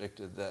 I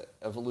predicted that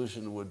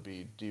evolution would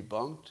be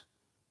debunked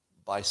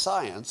by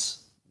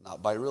science,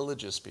 not by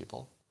religious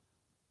people,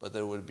 but that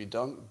it would be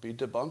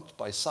debunked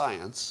by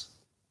science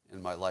in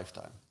my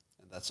lifetime.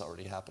 And that's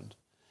already happened.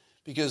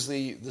 Because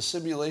the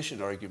simulation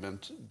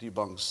argument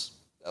debunks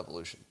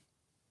evolution.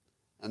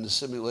 And the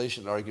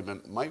simulation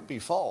argument might be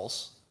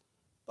false,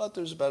 but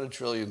there's about 1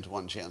 trillion to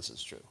 1 chance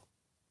it's true.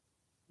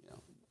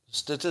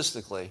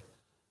 Statistically,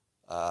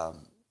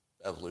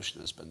 evolution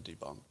has been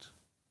debunked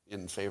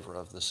in favor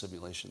of the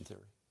simulation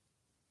theory.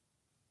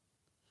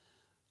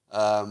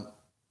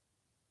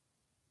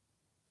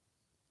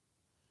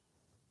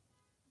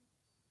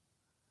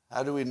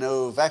 How do we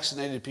know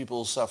vaccinated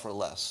people suffer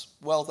less?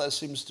 Well, that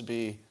seems to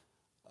be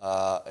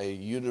a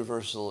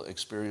universal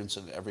experience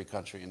in every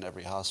country, in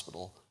every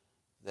hospital,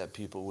 that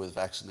people with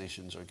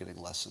vaccinations are getting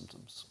less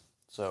symptoms.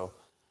 So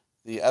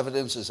the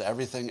evidence is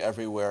everything,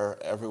 everywhere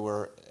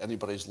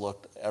anybody's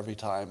looked, every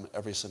time,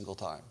 every single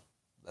time.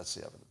 That's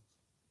the evidence.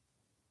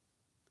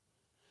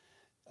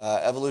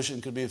 Evolution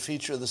could be a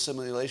feature of the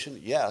simulation,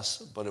 yes,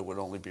 but it would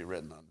only be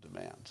written on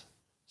demand.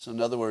 So in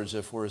other words,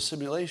 if we're a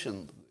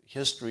simulation,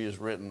 history is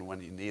written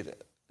when you need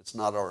it. It's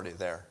not already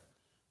there.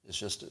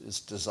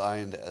 It's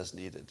designed as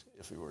needed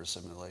if we were a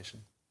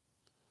simulation.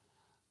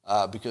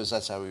 Because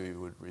that's how we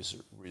would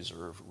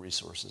reserve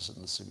resources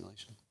in the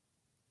simulation.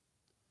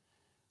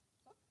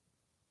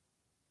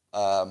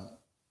 All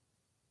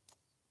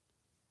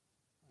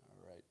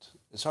right.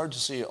 It's hard to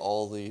see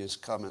all these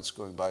comments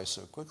going by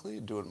so quickly.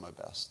 Doing my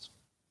best.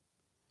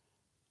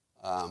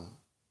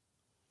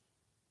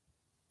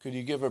 Could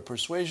you give a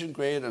persuasion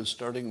grade on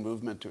starting a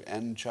movement to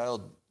end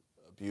child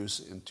abuse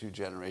in 2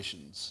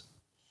 generations?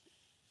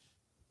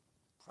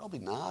 Probably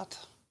not.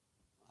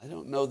 I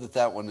don't know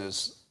that one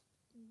is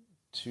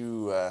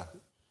too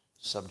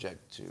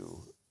subject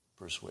to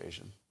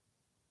persuasion.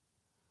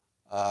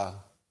 On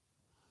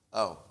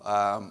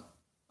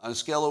a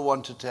scale of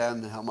 1 to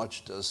 10, how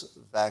much does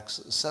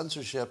vax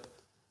censorship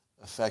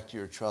affect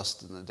your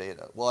trust in the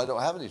data? Well, I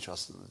don't have any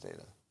trust in the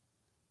data.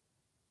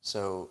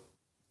 So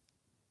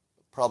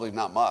probably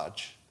not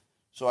much.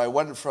 So I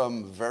went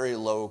from very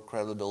low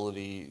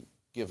credibility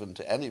given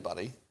to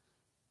anybody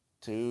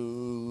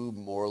to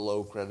more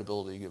low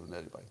credibility given to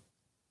anybody.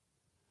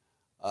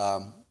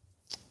 All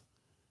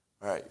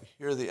right,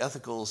 here the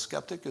ethical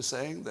skeptic is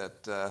saying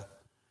that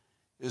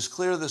it is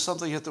clear that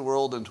something hit the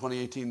world in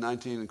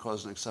 2018-19 and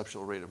caused an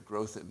exceptional rate of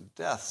growth in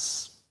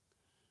deaths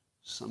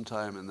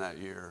sometime in that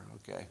year.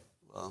 Okay,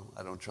 well,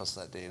 I don't trust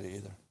that data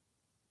either.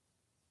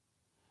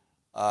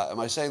 Am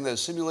I saying that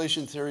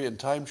simulation theory and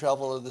time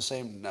travel are the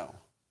same? No,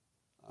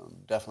 I'm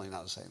definitely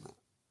not saying that.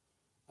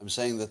 I'm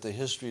saying that the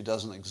history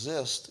doesn't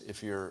exist.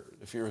 If you're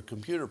a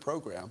computer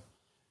program,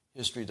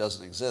 history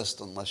doesn't exist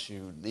unless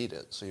you need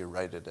it, so you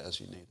write it as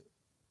you need it.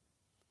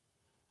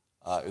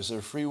 Is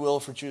there free will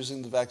for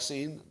choosing the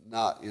vaccine?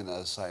 Not in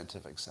a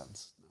scientific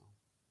sense,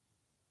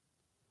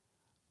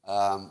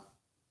 no.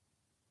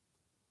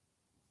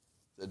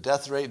 The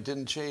death rate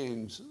didn't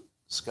change,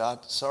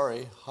 Scott.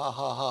 Sorry. Ha,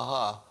 ha, ha,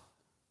 ha.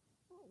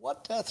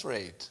 What death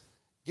rate?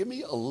 Give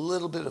me a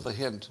little bit of a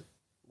hint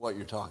what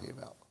you're talking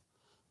about.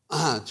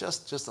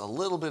 Just a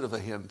little bit of a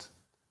hint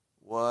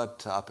what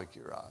topic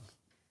you're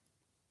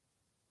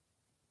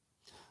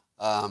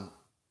on.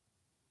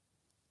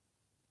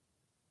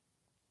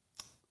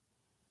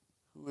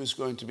 Who is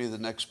going to be the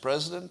next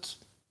president?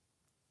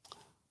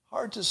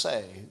 Hard to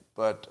say,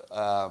 but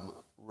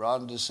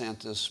Ron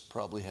DeSantis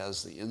probably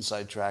has the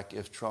inside track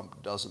if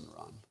Trump doesn't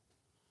run.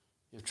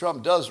 If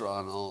Trump does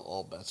run,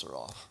 all bets are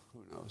off.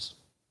 Who knows?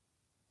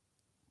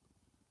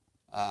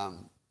 All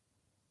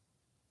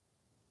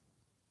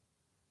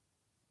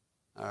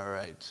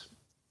right.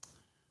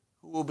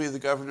 Who will be the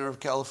governor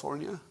of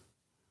California?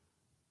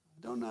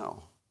 I don't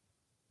know.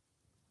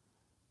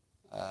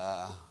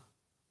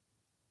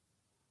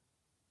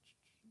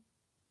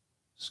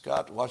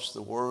 Scott watched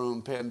the War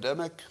Room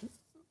Pandemic,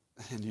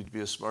 and you'd be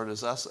as smart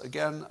as us.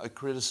 Again, a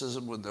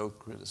criticism with no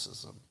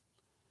criticism.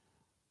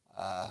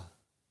 Do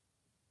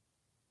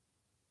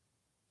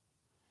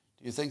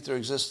you think there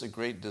exists a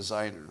great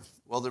designer?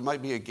 Well, there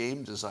might be a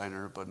game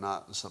designer, but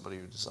not somebody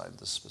who designed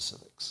the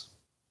specifics.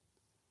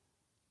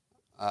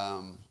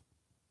 All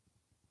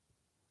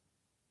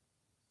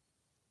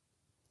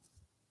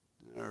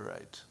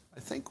right. I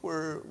think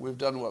we've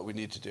done what we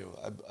need to do.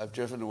 I've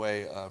driven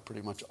away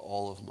pretty much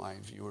all of my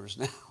viewers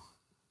now.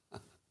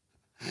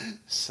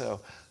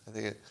 So I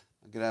think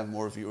I'm going to have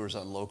more viewers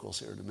on locals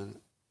here in a minute.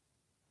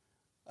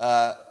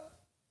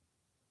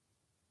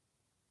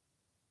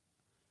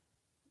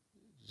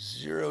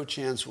 Zero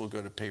chance we'll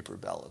go to paper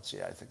ballots.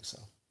 Yeah, I think so.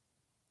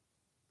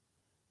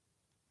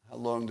 How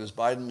long does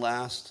Biden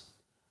last?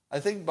 I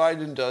think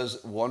Biden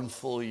does 1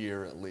 full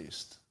year at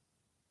least.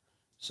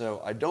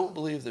 So I don't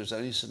believe there's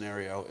any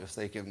scenario if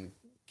they can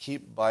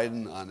keep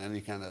Biden on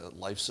any kind of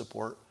life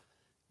support.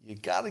 You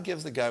got to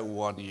give the guy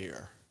 1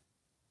 year,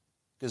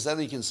 because then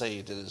he can say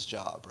he did his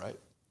job, right?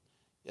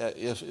 Yeah,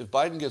 if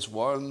Biden gets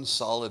 1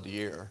 solid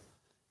year,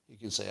 he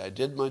can say, I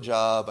did my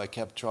job, I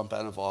kept Trump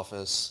out of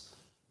office,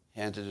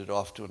 handed it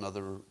off to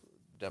another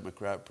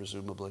Democrat,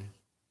 presumably.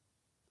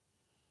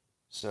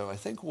 So I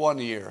think 1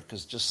 year,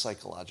 because just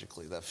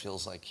psychologically, that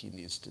feels like he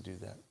needs to do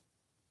that.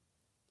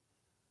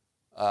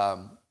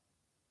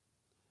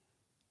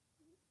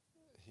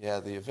 Yeah,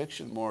 the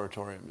eviction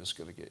moratorium is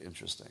going to get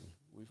interesting.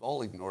 We've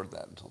all ignored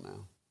that until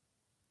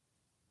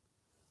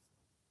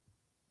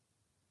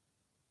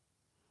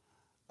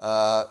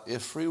now.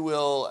 If free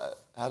will,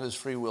 how does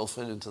free will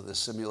fit into the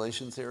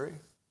simulation theory?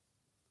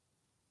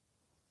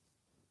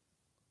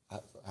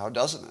 How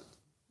doesn't it?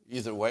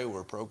 Either way,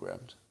 we're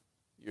programmed.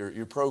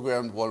 You're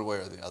programmed one way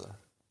or the other.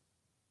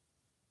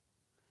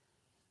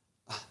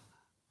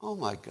 Oh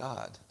my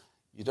God.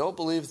 You don't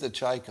believe the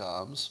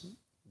Chi-Coms,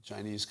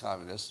 Chinese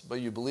communists,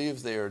 but you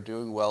believe they are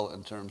doing well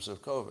in terms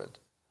of COVID.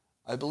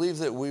 I believe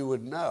that we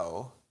would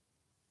know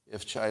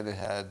if China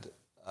had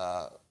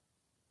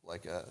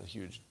like a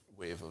huge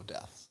wave of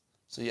deaths.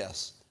 So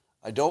yes,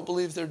 I don't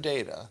believe their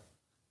data.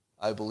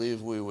 I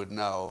believe we would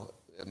know,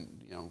 and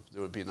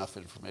there would be enough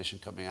information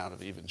coming out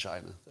of even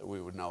China that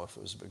we would know if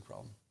it was a big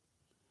problem.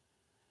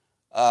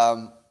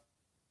 All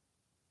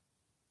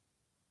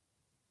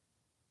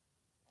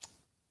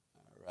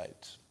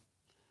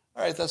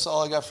right, that's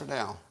all I got for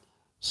now.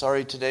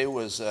 Sorry, today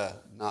was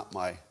not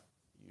my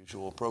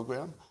usual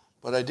program,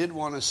 but I did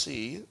want to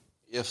see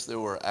if there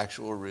were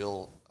actual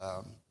real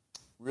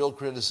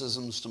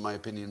criticisms to my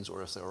opinions,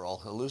 or if they were all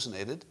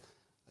hallucinated.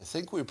 I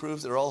think we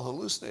proved they're all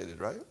hallucinated,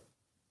 right?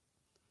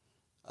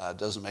 It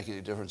doesn't make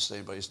any difference to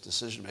anybody's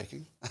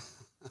decision-making.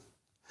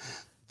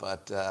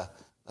 But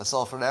that's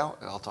all for now,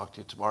 and I'll talk to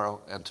you tomorrow.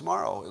 And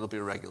tomorrow, it'll be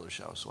a regular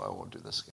show, so I won't do this again.